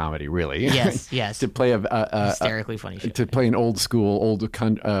heavy on the comedy, really. Yes. To play hysterically funny shit. To play an old school,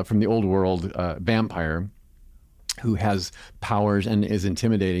 from the old world vampire who has powers and is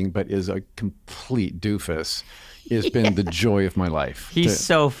intimidating, but is a complete doofus. Has been the joy of my life. He's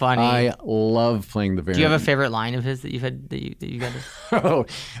so funny. I love playing the variant. Do you have a favorite line of his that you've had that you got to...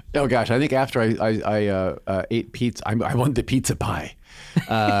 oh gosh, I think after I ate pizza, I wanted the pizza pie,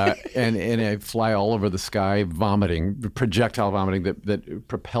 and I fly all over the sky, projectile vomiting that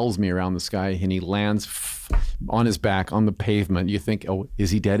propels me around the sky, and he lands on his back on the pavement. You think, oh, is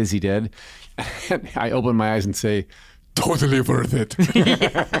he dead? Is he dead? And I open my eyes and say, totally worth it.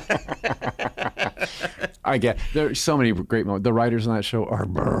 There's so many great moments. The writers on that show are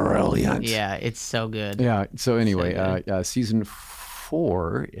brilliant. Yeah, it's so good. Yeah. So anyway, season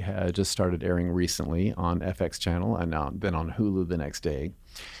 4 just started airing recently on FX channel, and then on Hulu the next day.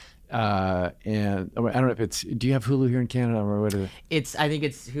 And I don't know if it's. Do you have Hulu here in Canada, or what is it? I think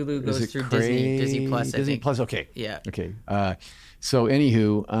it's Hulu goes through Disney Plus. Disney Plus. Okay. Yeah. Okay. So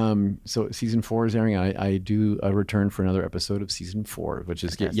anywho, so season 4 is airing. I do a return for another episode of season 4, which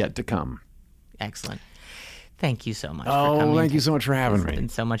is yet to come. Excellent. Thank you so much for coming. Thank you so much for having me. It's been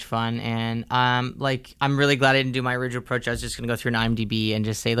so much fun. And I'm really glad I didn't do my original approach. I was just going to go through an IMDb and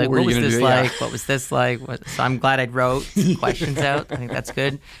just say, like, what was this like? What was this like? So I'm glad I wrote some questions out. I think that's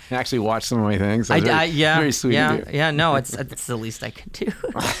good. I actually watched some of my things. Very sweet of you. Yeah, no, it's the least I could do.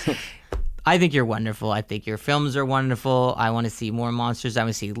 I think you're wonderful. I think your films are wonderful. I want to see more monsters. I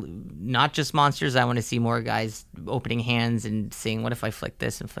want to see not just monsters. I want to see more guys opening hands and saying, what if I flick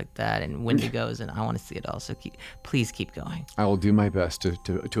this and flick that, and Wendigos, and I want to see it all. So please keep going. I will do my best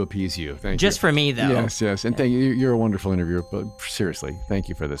to appease you. Thank you. Just for me, though. Yes. And thank you. You're a wonderful interviewer. But seriously, thank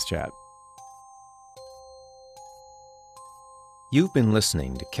you for this chat. You've been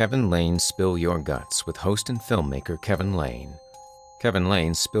listening to Kevin Lane's Spill Your Guts with host and filmmaker Kevin Lane. Kevin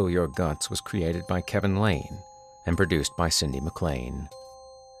Lane's Spill Your Guts was created by Kevin Lane and produced by Cindy McLean.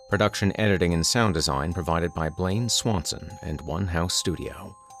 Production, editing, and sound design provided by Blaine Swanson and One House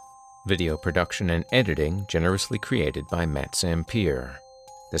Studio. Video production and editing generously created by Matt Sampier.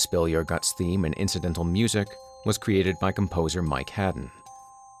 The Spill Your Guts theme and incidental music was created by composer Mike Haddon.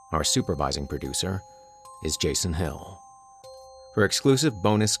 Our supervising producer is Jason Hill. For exclusive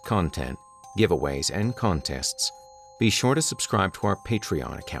bonus content, giveaways, and contests, be sure to subscribe to our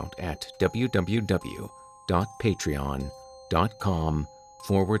Patreon account at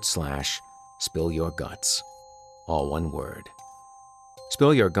www.patreon.com/spillyourguts. All one word.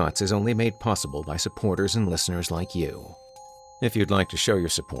 Spill Your Guts is only made possible by supporters and listeners like you. If you'd like to show your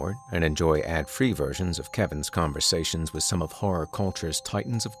support and enjoy ad-free versions of Kevin's conversations with some of horror culture's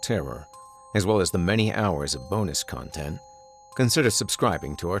titans of terror, as well as the many hours of bonus content, consider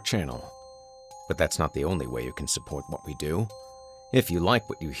subscribing to our channel. But that's not the only way you can support what we do. If you like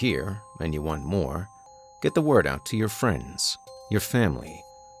what you hear and you want more, get the word out to your friends, your family,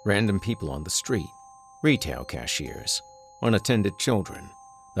 random people on the street, retail cashiers, unattended children,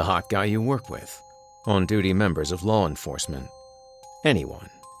 the hot guy you work with, on-duty members of law enforcement, anyone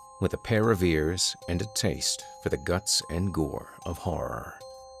with a pair of ears and a taste for the guts and gore of horror.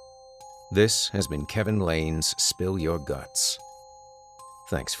 This has been Kevin Lane's Spill Your Guts.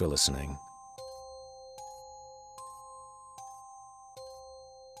 Thanks for listening.